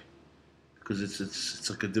necessary because it's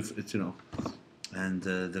like a different, And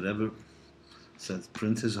the Rebbe said,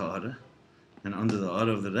 print his order, and under the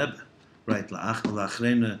order of the Rebbe, write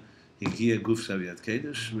la'achrena higia guf saviyat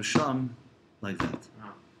kedesh v'sham, like that.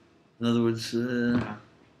 In other words, Het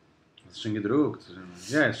is gedrukt.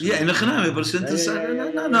 Yes. yeah, in the Chanami, but it's interesting.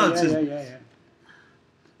 No, it's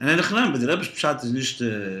and in the Chanami, but the Rebbe's pshat is nicht.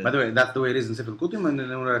 By the way, that's the way it is in Sefer Kutim and in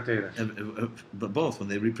Urateira. But both when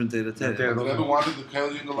they reprint the Yeah, Rebbe. The Rebbe wanted the Kel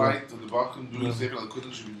in the light of the Bachman doing Sefer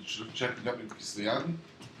Lekutim should have checked it up in Kisvei Yad.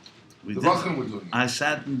 We The did. Bachman were doing it. I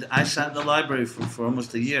sat in the library for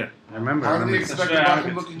almost a year. I remember. How did they expect the That's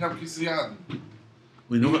Bachman right. looking up Kisvei Yad?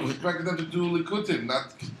 We knew You it. expected them to do Lekutim,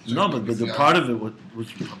 not No, but the part of it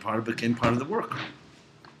was became part of the work.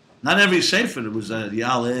 Not every sefer. It was the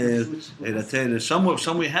Yaleh, Erateh.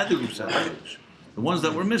 Some we had the group sefer. The ones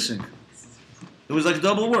that were missing. It was like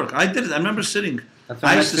double work. I did it. I remember sitting. That's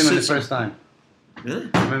when I used met him the sit- first time. Really?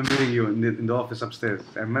 I remember meeting you in the office upstairs.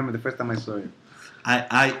 I remember the first time I saw you.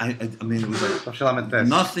 I mean, it was like Of Shalom Test.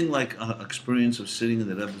 nothing like experience of sitting in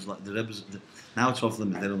the Rebbe's. Now it's off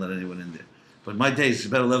limits. They don't let anyone in there. But my days,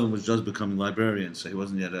 Shabbat 11 was just becoming librarian, so he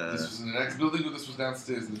wasn't yet a. This was in the next building, or this was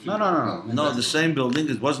downstairs in the No, future? no, no. No, the same building.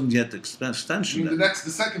 It wasn't yet the You extension. mean then. the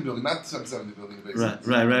second building, not the 770 building,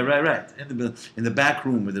 basically. Right. In the back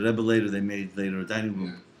room where the Rebbe they made later a dining room.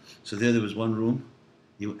 Yeah. So there was one room.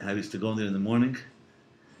 I used to go in there in the morning,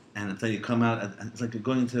 and until you come out, it's like you're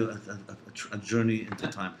going into a journey into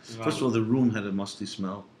time. First of all, the room had a musty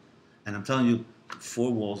smell, and I'm telling you,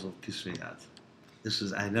 4 walls of Kisvei Yad.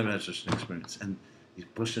 I never had such an experience. And you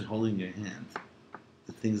push it holding your hand,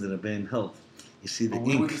 the things that are being held. You see the Well,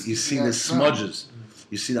 where would ink, this you Kisvei see Yad the from? smudges,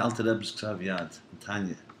 you see the Alter Rebbe's Ksav Yad, and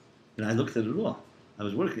Tanya. I looked at it all. I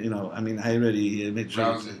was working, I already made sure.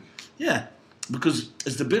 Browsing. Yeah, because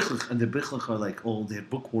it's the Bichlach, and the Bichlach are like, they had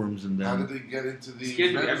bookworms and How then. did they get into the...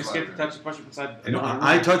 I'd be scared to touch the person inside.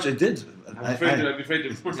 I did. I'm afraid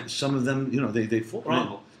to. Some of them, they fall.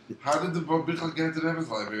 Rumble. How did the Bichel get into the Rebbe's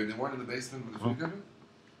library? They weren't in the basement with the food cupboard?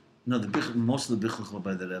 No, most of the Bichlach were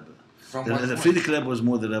by the Rebbe. From The what point? Frierdiker Rebbe was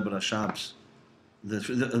more the Rebbe Rashab's.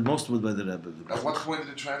 Most was by the Rebbe. At what point did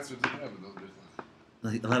it transfer to the Rebbe,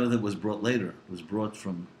 those Bichlach? A lot of it was brought later. It was brought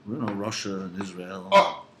from Russia and Israel.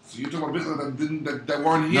 Oh, so you're talking about Bichlach that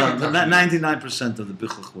weren't here? No, 99% of the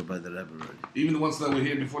Bichlach were by the Rebbe already. Even the ones that were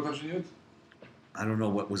here before Tafshin Yud? I don't know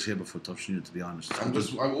what was here before Tafshin, to be honest. I've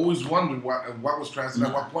always wondered what was transferred,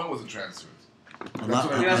 at what point was it transferred? A That's lot-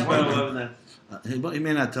 what I That's was what I wondering. love that. He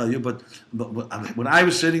may not tell you, but when I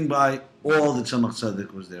was sitting by, all the Tzemach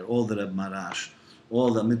Tzedek was there, all the Rebbe Marash,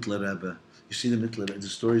 all the Mittler Rebbe. You see the Mittler Rebbe, the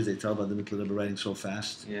stories they tell about the Mittler Rebbe writing so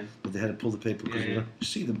fast Yeah. that they had to pull the paper. Because Yeah. You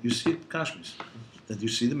see them, you see it, Kashmis, that you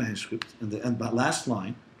see the manuscript, and the last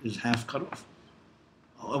line is half cut off.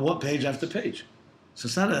 What page after page? So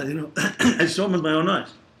it's not I saw him with my own eyes.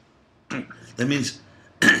 That means,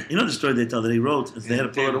 the story they tell that he wrote, is they had to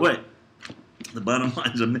pull it away. The bottom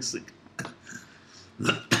lines are missing.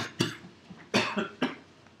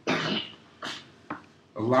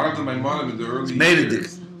 A lot of the Maimonim in the early Made it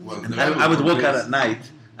years. was And the I would Rebbe walk out was- at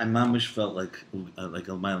night, and mamish felt like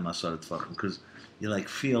a mile masar tefachim, because you like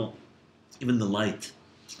feel even the light.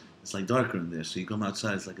 It's like darker in there, so you come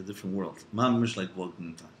outside, it's like a different world. Mamish like walking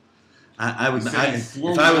in time. I would, You're I, saying if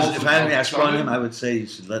four I was, walls if of I had any Jacobson? him, I would say you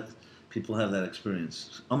should let people have that experience.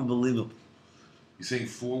 It's unbelievable. You're saying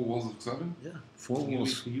 4 walls of Ksavim? Yeah, 4 Can you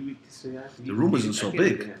walls. say that? The room isn't so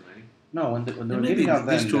big. No, when they were Maybe giving out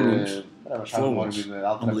these then two the rooms, whatever, 4 Shalom walls. with the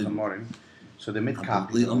Alter Unbelievable. Morim, so they made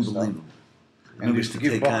copies. Unbelievable. And Remember, we used used to to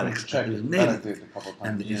give take out Bochum to check it was it. native. Validate it a couple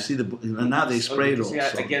And times. you see the, and now they sprayed also.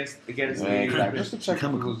 Against Yeah, the exactly. Just to check if it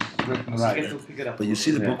Chemical. was written So you right. get to pick it up. But you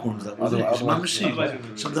see the Yeah. bookworms that were there. Otherwise- Mama, see, otherwise-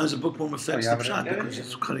 sometimes the bookworm affects yeah, the but- shot yeah, because yeah.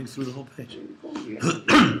 it's cutting through the whole page. Going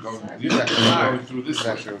through this It's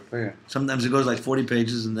way. actually clear. Sometimes it goes like 40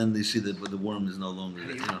 pages, and then you see that the worm is no longer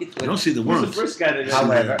there. You don't see the Who's worms. the first guy that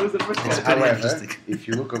However- Who's the first It's guy? pretty However, interesting. if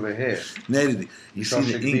you look over here, Natively. You see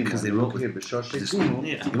the Shoshik ink Dimo, because they you wrote look with here, B'Shoshik this. Dimo,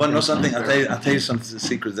 Yeah. You want to know something? I'll tell you some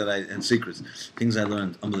secrets things I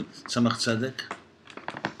learned. Unbelievable. Tzemach Tzedek.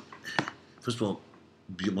 First of all,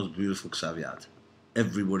 most beautiful Ksaviyat.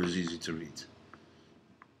 Every word is easy to read.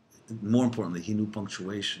 More importantly, he knew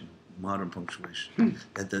punctuation, modern punctuation.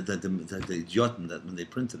 that the Yotin, that when they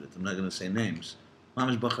printed it, I'm not going to say names.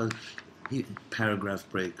 Mamish Bacha, paragraph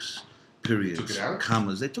breaks, periods, Took it out?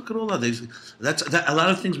 commas. They took it all out. A lot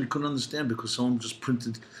of things we couldn't understand because someone just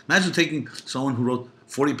printed. Imagine taking someone who wrote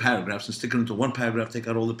 40 paragraphs and sticking it into one paragraph, take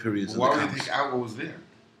out all the periods and the Why would they commas. take out what was there?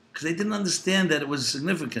 Because they didn't understand that it was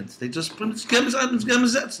significant. They just printed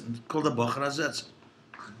called a Bachar Azetz.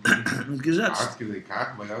 Gesetz. Art can they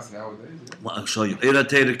cock by us nowadays? Well, I'll show you. Era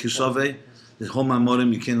Teire Kisove, the whole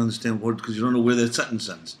Mamorim, you can't understand words because you don't know where the sentence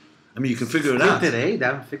ends. I mean, you can figure it out. Fixed it, eh? They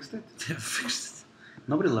haven't fixed it? They fixed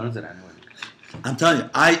Nobody learns it anyway. it. I'm telling you,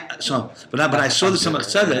 but I saw the Tzemach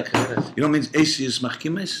Tzedek. You know what means Asius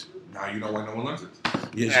Machkimes? Now you know why no one learns it.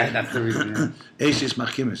 Yeah, that's the reason. Yeah. Asius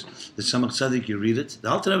Machkimes. The Tzemach Tzedek, you read it. The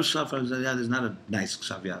Alter Rebbe Shafar is not a nice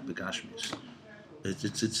Ksaviyat Begashmis.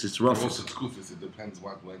 It's rough. Also, Tkufis, it depends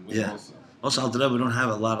what language Yeah. also. Also, Alter Rebbe, we don't have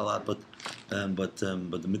a lot, but the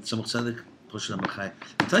Tzemach Tzedek, Poshet HaMachai.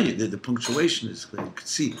 I tell you, the punctuation is clear. You can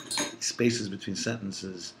see spaces between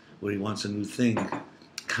sentences where he wants a new thing,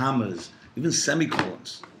 commas, even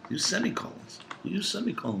semicolons. Use semicolons. You use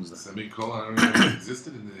semicolons then. Semicolon, I don't know if it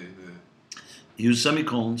existed in the. Use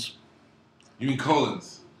semicolons You mean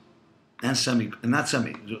colons? and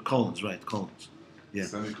colons, right? Colons. Yeah.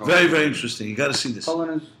 Semicolon. Very, very interesting. You got to see this.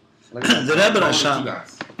 Colon is like The that. Rebbe Colon is two Rashab.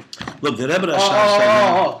 dots. Look, the Rebbe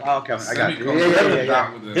Rashab. Oh, okay. I got it. Semicolon.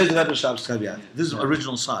 Yeah. Here's the Rebbe Rashab Ksaviyat. This is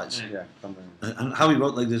original size. Yeah, something. And how he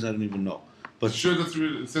wrote like this, I don't even know. But sure, that's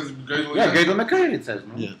real. It says Geidel. Yeah, Gadol McCain, it says,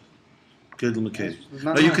 no? Yeah. Gedel McCabe. It's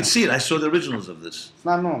No, not you normal. could see it. I saw the originals of this. It's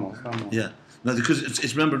not normal. It's not normal. Yeah. No, because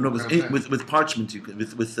it's remember no, with ink, with parchment you can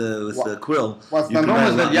with quill. What's you not can normal write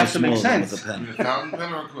is a that lot you have to more make smaller than sense. With a You mean pen. a fountain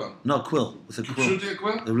pen or a quill? No quill with a You quill. should take a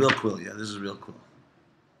quill? The real quill. Yeah, this is a real quill.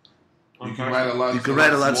 You can write a lot. You can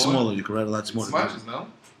write a lot smaller. You can write a lot It smaller. smudges, no?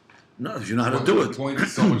 No, if you know how to Well, do The it. point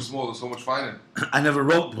is so much smaller, so much finer. I never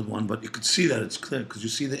wrote with one, but you could see that it's clear because you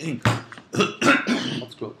see the ink.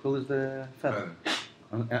 What's quill? Quill is the feather.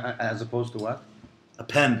 As opposed to what? A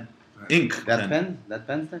pen, ink. That pen? That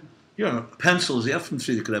pen's then? You know, pencils. You often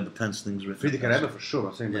see the Rebbe pencilings written. Friedrich Rebbe for sure.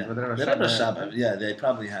 I'm saying, Yeah, but the Rebbe Rebbe Shab- Shab, yeah, they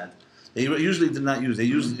probably had. They usually did not use. They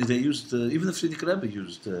used even the Friedrich Rebbe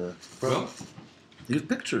used. Quill? They used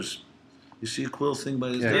pictures. You see a quill thing by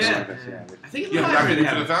his Yeah, desk? yeah. I think it's Yeah, but not I mean, really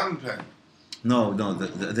for the have. fountain pen. No.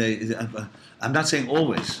 I'm not saying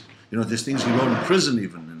always. You know, there's things he wrote in prison,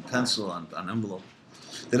 even in pencil on envelope.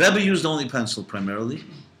 The Rebbe used only pencil primarily,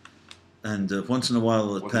 and once in a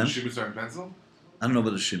while a Was pen. the shimmers are in pencil? I don't know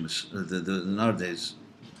about the shimas. Nowadays,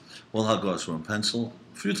 all Haggadas were in pencil.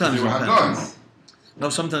 A few times They were in pencil. Haggadas. No,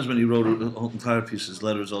 sometimes when he wrote entire pieces,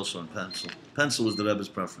 letters also in pencil. Pencil was the Rebbe's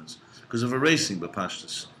preference because of erasing, but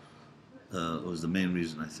pashtus was the main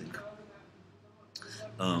reason, I think.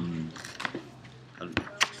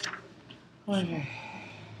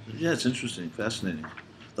 Yeah, it's interesting, fascinating.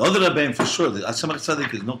 The other Rabbeim for sure. The Asamach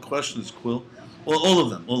Tzaddik is no question. It's quill. All of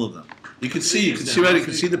them. You can see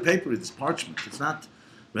the paper. It's parchment. It's not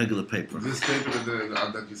regular paper. This paper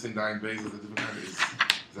that you say Ayin Beis is a different kind of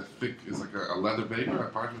is that thick? Is like a leather paper, a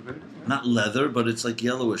parchment paper? Not leather, but it's like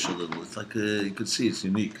yellowish a little. It's like you could see it's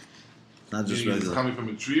unique. It's not just Is it regular. coming from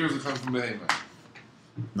a tree or is it coming from a behemoth?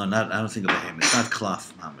 No, I don't think of a ham. It's not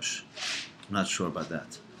cloth mamish. I'm not sure about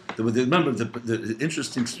that. Remember, the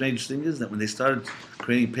interesting, strange thing is that when they started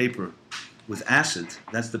creating paper with acid,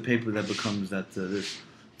 that's the paper that becomes that.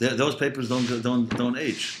 Those papers don't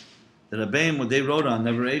age. The Rabbeim, what they wrote on,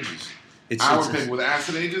 never ages. Our paper with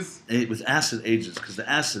acid ages? With acid ages, because the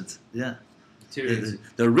acid, yeah. Deteriorates.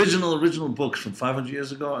 The original books from 500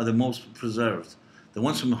 years ago are the most preserved. The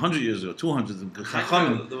ones from 100 years ago, 200, the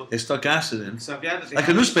Chachamim, they stuck acid in. Like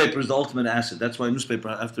a newspaper is the ultimate acid. That's why a newspaper,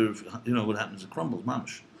 after, what happens, it crumbles,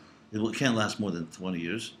 mamish. It can't last more than 20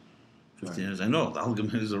 years, 15 years. I know, the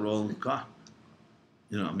algamirs are all gone.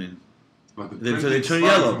 But They turn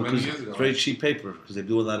yellow because it's very cheap paper, because they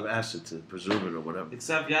do a lot of acid to preserve it or whatever.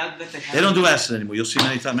 They don't do acid anymore. You'll see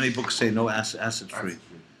many books say no acid free.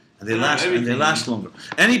 And they last longer.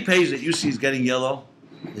 Any page that you see is getting yellow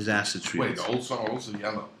is acid free. Wait, the old song are also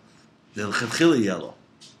yellow. They're chetchila yellow.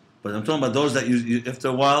 But I'm talking about those that you after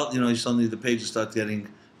a while, you suddenly the pages start getting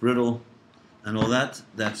brittle and all that.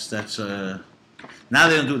 That's now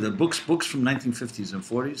they don't do it. The books from 1950s and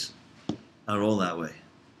 40s are all that way.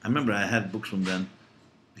 I remember I had books from then.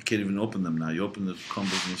 You can't even open them now. You open the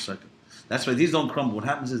crumbles in a second. That's why these don't crumble. What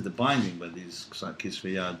happens is the binding by these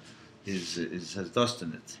kisvei yad has dust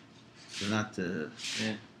in it. They're not.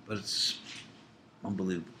 But it's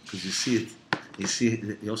unbelievable because you see it. You see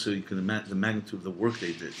it, also you can imagine the magnitude of the work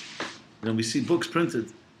they did. We see books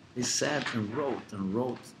printed. They sat and wrote.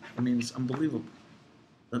 I mean, it's unbelievable.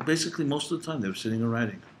 But basically, most of the time they were sitting and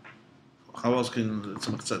writing. How else can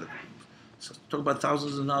talk about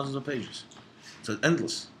thousands and thousands of pages? It's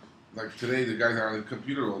endless. Like today, the guys are on the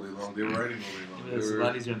computer all day long. They were writing all day long. It's a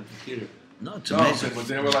lot easier on the computer. No, it's amazing. But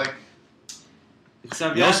they were like.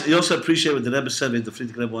 You also appreciate what the Rebbe said when the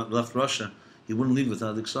Friedrich Rebbe left Russia. He wouldn't leave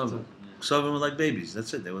without the Ksavim. Ksavim were like babies.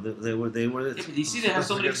 That's it. They were. Yeah, but you see, they have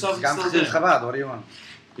so many Ksavim still there. What do you want?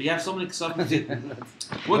 But you have so many Ksavim.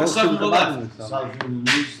 What Ksavim were left? The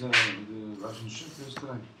Russian ship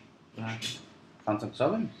yesterday. Found some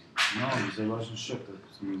Ksavim? No, it was a Russian ship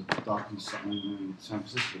that docked in San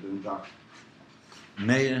Francisco. They didn't dock.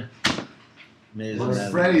 Mayor. We're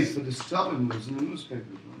afraid for the Ksavim. It was in the newspaper.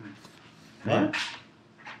 What?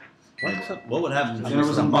 What would happen if There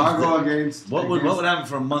was embargo against. What would happen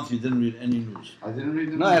for a month you didn't read any news? I didn't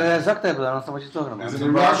read the No, news. I don't know what you're talking about.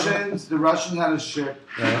 The Russians had a ship,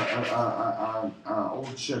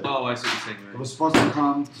 old ship. Oh, I see what you're saying. It Right. was supposed to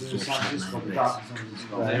come to San Francisco, the dock in San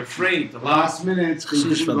Francisco. They're afraid. The Last minute, they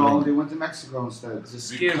didn't go. Right. They went to Mexico instead. It's a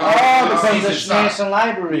scare. Oh, because Season the Schneesen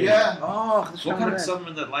library. Yeah. Oh, What kind of Ksavim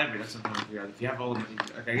in that library? That's something to figure out. If you have all of them,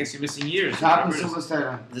 I guess you're missing years. It happened to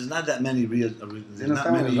Silver There's not that many there's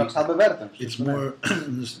not many. It's more.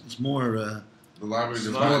 It's more. The library It's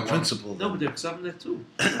is more principle. No, but there's Ksavim there too.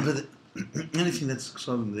 But anything that's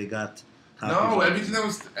something they got. No, everything that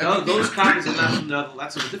was. No, those copies are not from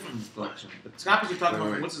that's a different collection. But the copies you're talking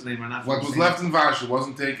about from what's his name are not from What the was same- left in Varsha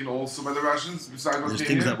wasn't taken also by the Russians, besides what There's came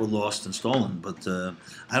things here? that were lost and stolen, but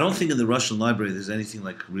I don't think in the Russian library there's anything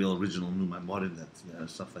like real original new memorim that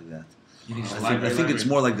stuff like that. You need I think it's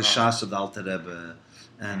more like the Shas of the Alter Rebbe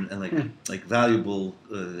and like valuable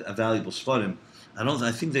Sfarim.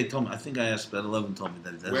 I think they told me. I think I asked, but 11 told me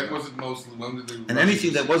that. When was it mostly? When did they? And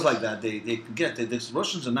anything that was like that, they could get. The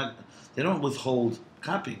Russians are not. They don't withhold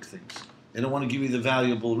copying things. They don't want to give you the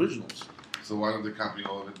valuable originals. So why don't they copy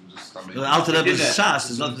all of it and just stop making? The Alter Rebbe's did that.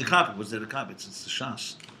 Shas is not the copy. Was there the copy? It's the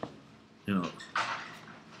Shas. The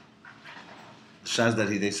Shas that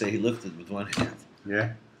they say he lifted with one hand.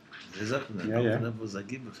 Yeah. Exactly. Yeah, yeah. That was like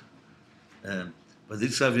Gibber. But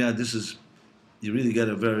this is, you really get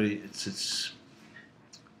a very, it's.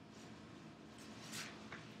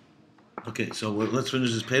 Okay, so let's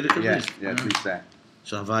finish this Pedic at least. Yeah, please that.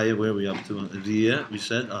 So Havaya, where are we up to? The year, we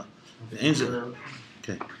said?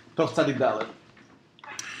 Okay. Toch Tzadik Dalet.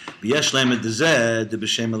 ויש להם את זה,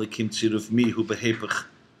 בשם הליקים צירוף מי הוא בהיפך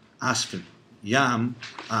אספן. Yam,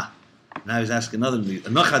 now he's asking another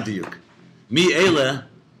diuk. Me Eile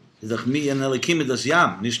is like me and Elikim das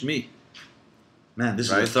Yam, nicht me. Man, this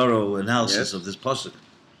is Right. a thorough analysis Yes. of this pasuk.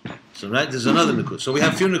 So right, there's another nikud. So we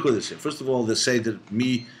have few nikudas here. First of all, they say that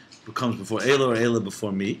me becomes before Eila or Eila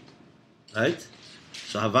before me, right?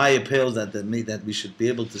 So Havaya pales that we should be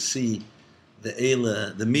able to see the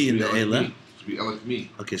Eila, the me in the Eila. It should be Elek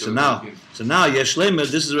me. Okay, so now Yesh Leimer,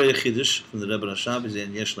 this is already a chiddush from the Rebbe Rashab, is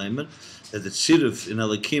in Yesh Leimer, that the tziruf in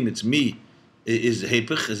Elikim, it's me, is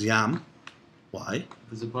hepech, is yam. Why?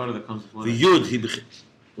 There's a butter that comes before The that. Yud, he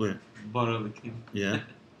where? Butter of the king. Yeah.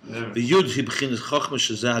 There. The Yud, he begins Chochma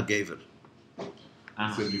Shazah Gever.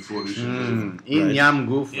 Ah. Said before they should In Right. Yam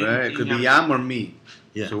Guf, In- right? It in could be Yam. Yam or me.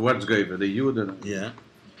 Yeah. So what's Gever? The Yud or the... Yeah.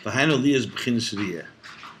 V'hainu Liyas begins Riyah.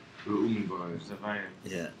 the Umi Barai. Zavaya.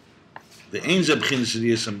 Yeah. The Ainza begins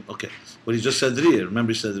Riyah. Okay. What he just said Riyah.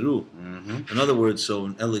 Remember he said Ru. Mm-hmm. In other words, so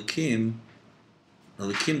in Elikim,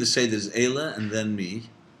 to say there's Eila and then me,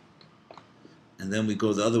 and then we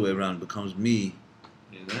go the other way around, it becomes me.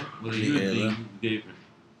 Yeah, that? With a The yud Ela. being Gabriel.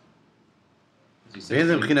 As you said, Wenn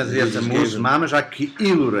sie beginnen zu Jesus reden, gave muss him- Mama sagt, ki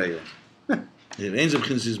ilu reya. The Ainza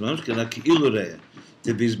begins his mouth, can I Ilu Riyah.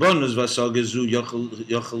 The Bizbonus was Sagezu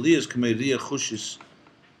Yochalias Kamei Riyah Chushis.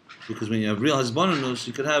 Because when you have real Hasbonus,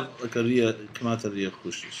 you could have like a Riyah, come out of Riyah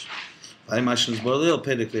Chushis.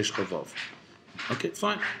 Okay,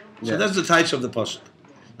 fine. So Yeah. that's the title of the pasuk.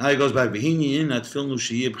 Now he goes back. V'hini in at film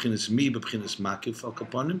sheyeh b'chinas mi b'chinas makif al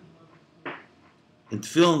kaponim. In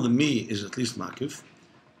film, the me is at least makif.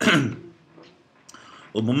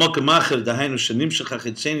 U'b'mokem acher dahainu shenimshach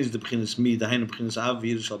hachitzenis the b'chinas mi dahainu b'chinas av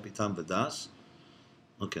v'yirish al pitam v'das.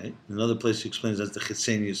 Okay. In another place he explains that's the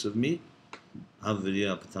chitzenius of me. Av v'yirish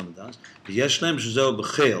al pitam v'das. V'yesh leim shezeu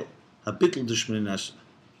b'chel habitl d'shmini nesra.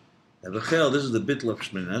 B'chel, this is the bitl of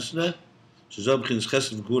shmini nesra. Shezeu b'chinas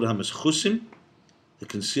chesed v'gvura ha-meschusim. The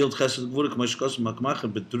concealed chesed v'gvura k'mashkos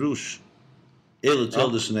makmacher bedrush. Ele tel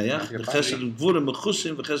the sneach. The chesed v'gvura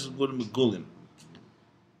mechusim v'chesed v'gvura megulim.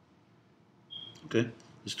 Okay,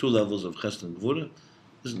 there's two levels of chesed and gvura.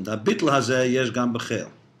 Listen, the bitl hazeh yesh gam b'chel.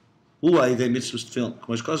 Hu ha'idei mitzvus tefilin.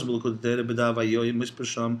 K'mashkos b'lukot tere b'dav ha'yoyim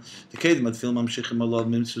mitzpasham. The kedem at film mamshichim alav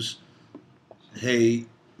mitzvus. Hey,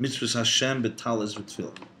 mitzvus Hashem b'talas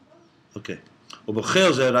v'tefilin. Okay.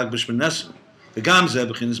 U'b'chel zeh rak b'shmenesem. V'gam zeh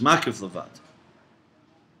b'chinas makif levad.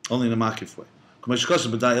 Only in a makif way. K'mashkos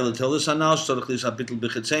b'da ele tel this anal shtorach lis ha'bitl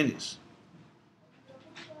b'chitzenis.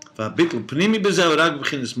 V'ha'bitl pnimi b'zeh rak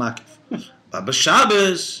b'chinas makif.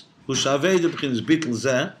 B'Shabbos, hu shavei de b'chinas bitl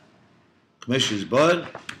zeh. K'mesh yizbar.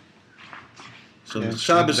 So the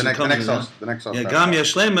Shabbos the next comes sauce. The next sauce. yeah, gam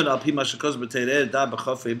yashlemer al pi mashakos b'teireh da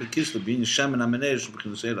b'chofei b'kislu b'yin shemen amenei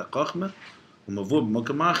sheb'chinas eir ha'chochma u'mavur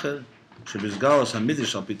b'mokem acher שבסגלוס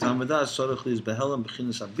המידיש על פיתם ודעת צורך ליז בהלם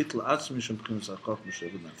בחינס הביטל עצמי שם בחינס החוכמה שבד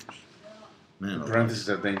נפש. Man, Parentheses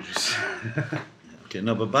are dangerous. okay,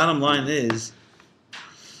 no, but bottom line is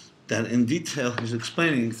that in detail he's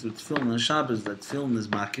explaining through Tefillin and Shabbos that Tefillin is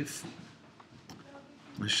Makif.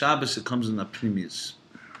 On Shabbos it comes in the Pnimis.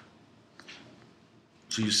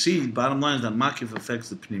 So you see, bottom line is that Makif affects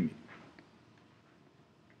the Pnimi.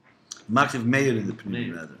 Makif Meir in the Pnimi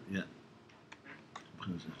Meir. rather, yeah.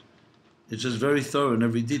 It's just very thorough in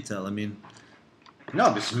every detail. I mean,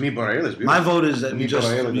 No, this is me Borel is my vote is that we Me just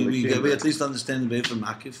Borel is we the at least understand the Be'er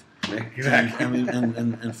Makif. Exactly.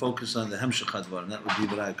 And focus on the Hemshech Hadvar, and that would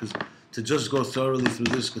be right. Because to just go thoroughly through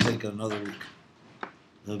this could take another week.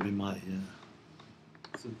 That would be my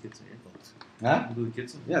So the kids are here. vote. Huh? Do the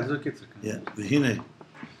kids? Yeah, those are kids. Yeah, the Hine.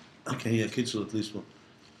 Okay, yeah, Kitzel at least will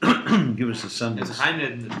give us a It's semblance. a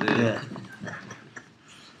Hamed. Yeah.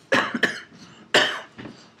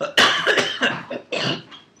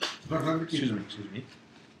 Excuse me.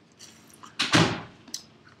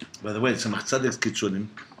 By the way, some Tzadik's Kitchunim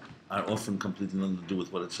are often completely nothing to do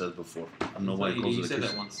with what it says before. I don't know why he calls You it a said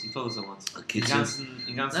that Kitzel. once. You told us that once. A In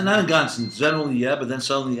Kitzel. Gansen. Not in Gansen. Generally, yeah, but then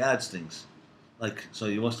suddenly he adds things. Like, so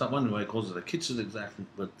you will start wondering why he calls it a Kitzel exactly.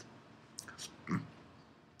 But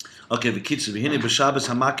okay, the Kitzel. V'hine b'Shabbos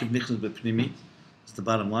hamakiv nichnas b'Pnimi. That's the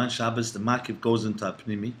bottom line. Shabbos, the makiv goes into a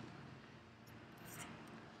Pnimi.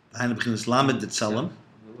 V'hine b'chinas lamed d'tzelem.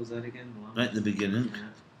 What was that again? Right in the beginning. Yeah.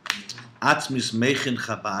 Atzmis Meichin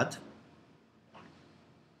Chabad.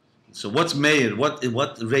 So what's Meir?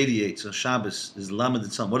 What radiates on Shabbos is Lamed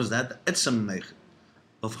Etzam. What is that? The Etzam Meichin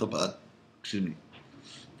of Chabad. Excuse me.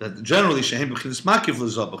 That generally Shehem B'chinas Makif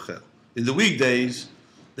L'Zabachel. In the weekdays,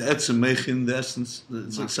 the Etzam Meichin, the essence,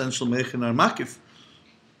 the essential Meichin are Makif.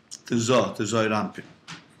 To Zoh Rampin.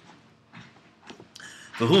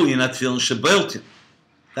 V'hu Yinat Tefillin Shebeiltin.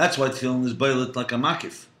 That's why Tefillin is boiled like a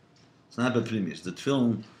Makif. It's not B'Primis. The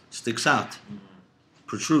Tefillin sticks out,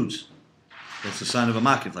 protrudes. That's a sign of a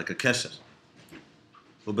makif, like a keser.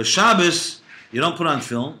 But by Shabbos, you don't put on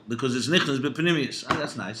film because it's nichnas b'pnimius. Ah,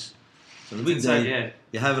 that's nice. So the Inside, weekday, yeah.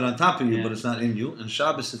 you have it on top of you, Yeah. but it's not in you. And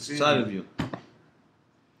Shabbos, it's inside of you.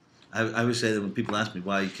 I always say that when people ask me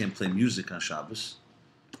why you can't play music on Shabbos,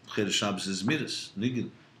 Shabbos is midas, nigil.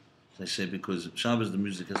 I say because Shabbos, the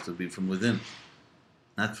music has to be from within,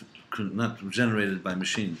 not generated by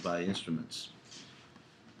machines, by instruments.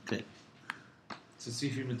 Okay. So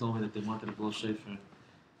Steve Friedman told me that they wanted to blow shofar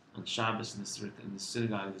on Shabbos in the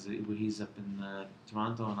synagogue where he's up in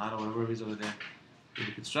Toronto and Ottawa, wherever he's over there. The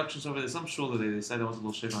construction's over there. Some shul that they decided they want to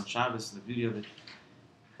blow shofar on Shabbos, and the beauty of it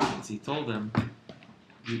is he told them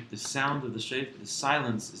the sound of the shofar, the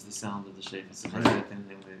silence is the sound of the shofar. It's the thing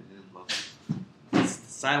they didn't blow. The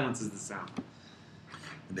silence is the sound.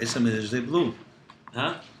 The Beis Hamidrash they blew.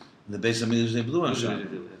 Huh? The Beis Hamidrash they blew on Shabbos.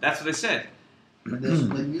 That's what they said. But they also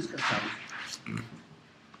play music on Shabbos.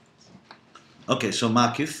 Okay, so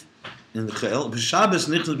Makif in the Chayil. Shabbos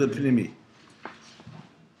nichnas b'pnimi.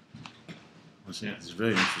 It's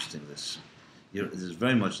very interesting. This is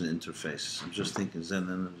very much an interface. I'm just thinking Zen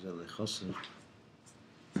and Chosser.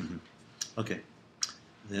 Okay.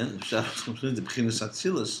 Then Shabbos comes into Bechinas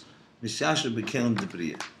Atzilus. Misyashav b'kelim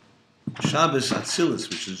debriya. Shabbos Atzilus,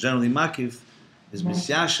 which is generally Makif, is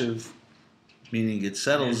Misyashav, meaning it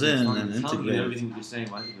settles in and integrates. Everything you're saying,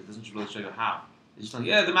 right? It doesn't really show you how. It's just like,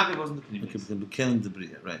 yeah, the Makif wasn't the Pnimi. B'kelim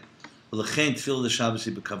debriya, right. Well, the Chain Tefillah the Shabbos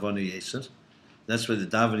is b'kavana yeser. That's why the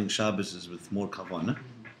davening Shabbos is with more kavana.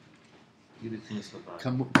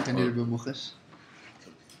 Can you be muchas?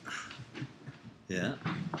 Yeah.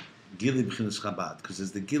 Gili b'chinas Chabad, because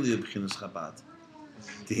it's the Gili of b'chinas Chabad.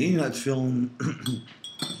 Tehini had film.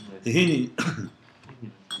 Tehini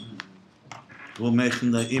will make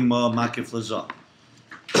the Ima Makif Lazah.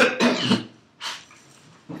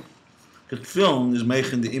 The film is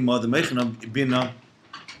making the Ima, the making of Bina,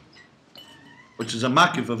 which is a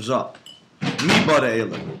Makif of Zah. Mi Bara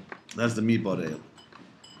Eila. That's the Mi Bara Eila.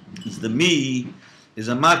 It's the Mi is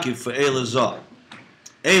a Makif for Eila Zah.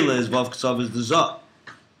 Eila is Vav Ksav is the Zah.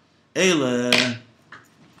 Eila,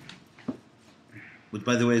 which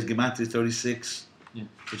by the way is Gematria 36,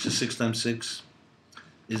 which is 6 times 6,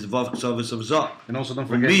 is the Vav Ksav of Zah. And also don't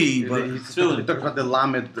For forget, me, he but talks about the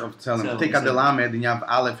Lamed of Tzelem. Take out the Lamed and you have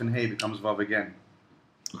Aleph and Hey becomes Vav again.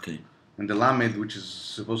 okay. And the Lamed, which is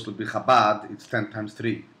supposed to be Chabad, it's 10 times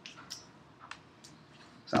 3.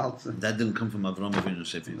 That didn't come from Avram Avinu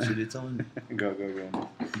Sefer. See what you're telling me? Go.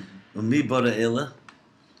 Mi bara Eila,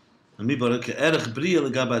 mi bara ke'erech bria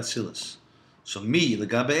legab Atzilus. So mi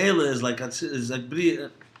legab Eila is like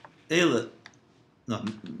bria Eila. No,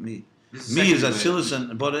 mi is Atzilus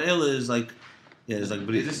and bara Eila is like bria. Is this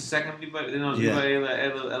the second Mi Bara? No, Mi Yeah. Bara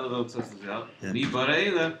Eila Vav Ksav as well. Yeah. Mi Bara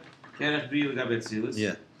Eila, Kerech Bri Legab Atzilus.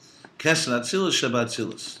 Yeah. Kesser Atzilus Shabbat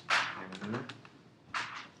Atzilus.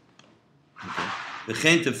 Okay.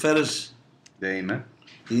 V'chein teferes The Amen.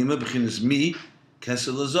 the Yima b'chinas mi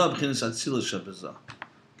kesser lazah b'chinas Atzilus Shabbat. Okay,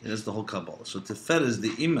 that's the whole Kabbalah. So teferes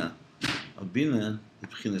the Ima of Bina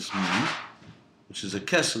b'chinas mi, which is a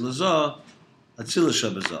kesser lazah Atzilus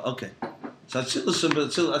Shabbat. Okay. So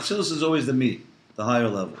Atzilus is always the mi, the higher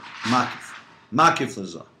level. Makif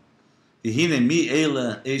lazah. V'hine mi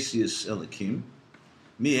eila esius elakim.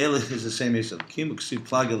 Mi eila is the same as elakim. Uksiv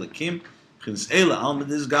plag elakim. B'chinas eila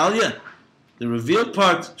almad is galia. The revealed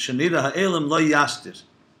part, Shanida ha'elam lo yastir.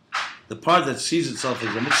 The part that sees itself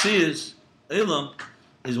as a Metzias, elam,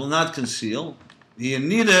 is will not conceal.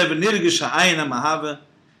 V'yanida v'nirgish ha'ayin ha'mahava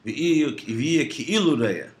v'iyya ki'ilu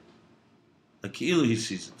reya. A ki'ilu he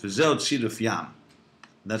sees it. V'zeh tziruf yam.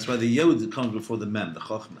 That's why the yod comes before the mem, the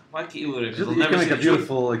chochmah. Why Ki'ilu? You can make a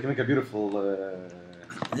beautiful,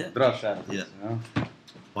 drush out of it. Yeah. You know?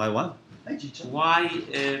 Why what? Why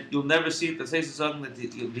you'll never see it? That says something that the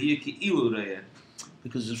Ki'ilu Reya.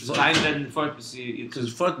 Because it's It's far. kind of far to see. Because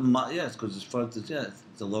it's far. Yes, because it's far. It's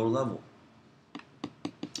a lower level.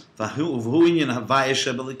 V'hu inyan havaya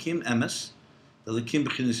shebelikim emes. The likim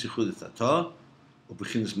b'chinas yichud etata, or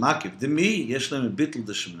b'chinas makif. Demi yesh lehem bittul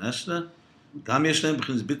d'shemnesra. Gam yesh lehem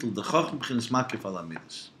b'chinas bittul d'chacham b'chinas makif al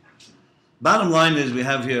amidas. Bottom line is we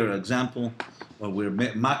have here an example where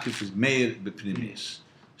makif is meir b'pnimis.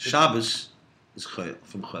 Shabbos is chayil,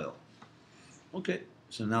 from chayil. Okay,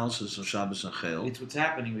 it's an analysis of Shabbos and chayil. It's what's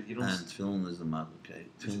happening with you. Don't And tefillin is the makif. Okay,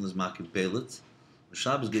 tefillin is makif belit.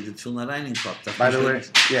 Shabbos get the tefillin reinigen cup. By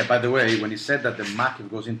the way, when he said that the Makif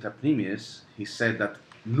goes into Pnimius, he said that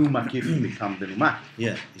new Makif become the new Makif.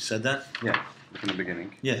 Yeah, he said that. Yeah, in the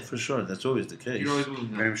beginning. Yeah, for sure. That's always the case. You're always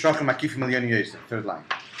moving. When Shochem Makif Million Years, third line.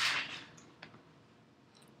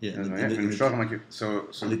 Yeah. So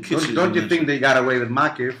the kitchen don't you dimension. think they got away with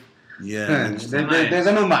Makif? Yeah. There's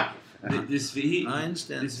a new Makif. This wie I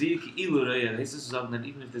understand. this wie Ilura, ja, das ist sagen that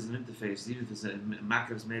even if there's an interface, even if there's a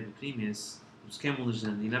Makif's maybe Pnimi is, you're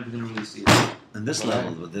never going to really see it. And this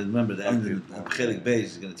level, but then remember, the end of the Ayin Beis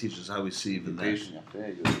is going to teach us how we see even that.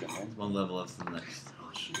 One level after the next.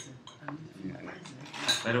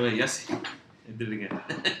 By the way, yes, I did it again.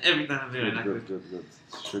 Every time I'm doing it. Good.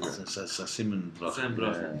 Sugar. It's a simon brach. Same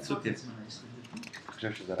bro. It's okay.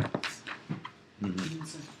 חושב שזה רדיאtes.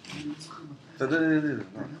 So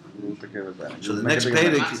So the next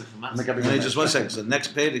Pedic, just 1 second. So the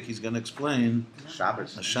next Pedic, he's going to explain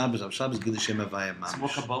Shabbos. Shabbos Giddushim Havayim It's more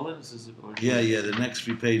Mamish. Kabbalah. This is Yeah. The next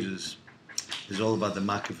few pages is all about the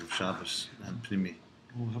Makif of Shabbos and Pnimi.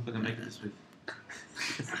 Oh, how can I make it this week?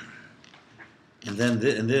 And then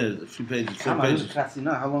there, a few pages, 4 pages.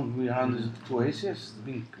 How long we on these 2 ACS? It's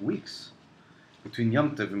been weeks. Between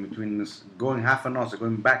Yom Tov and between this going half an hour, so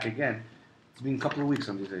going back again. It's been a couple of weeks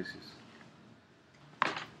on these ACs.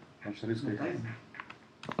 The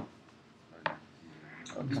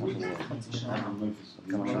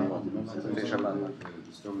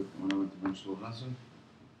story when I went to Ben Shlomo Chassid.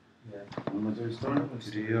 When I tell you the story?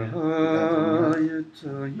 No, you didn't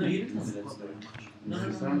tell me that story. No.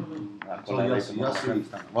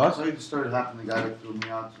 What? I'll tell you the story that happened. The guy that threw me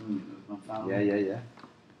out from my family. Yeah.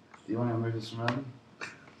 Do you want to hear Moses from Rabbi?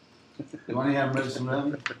 You want to hear Moses from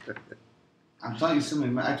Rabbi? I'm telling you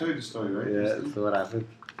something. I told you the story, right? Yeah, so what happened?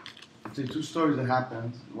 I'll tell you 2 stories that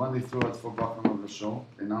happened. One they threw at 4 o'clock of the show.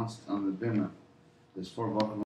 They announced on the dinner. There's 4 o'clock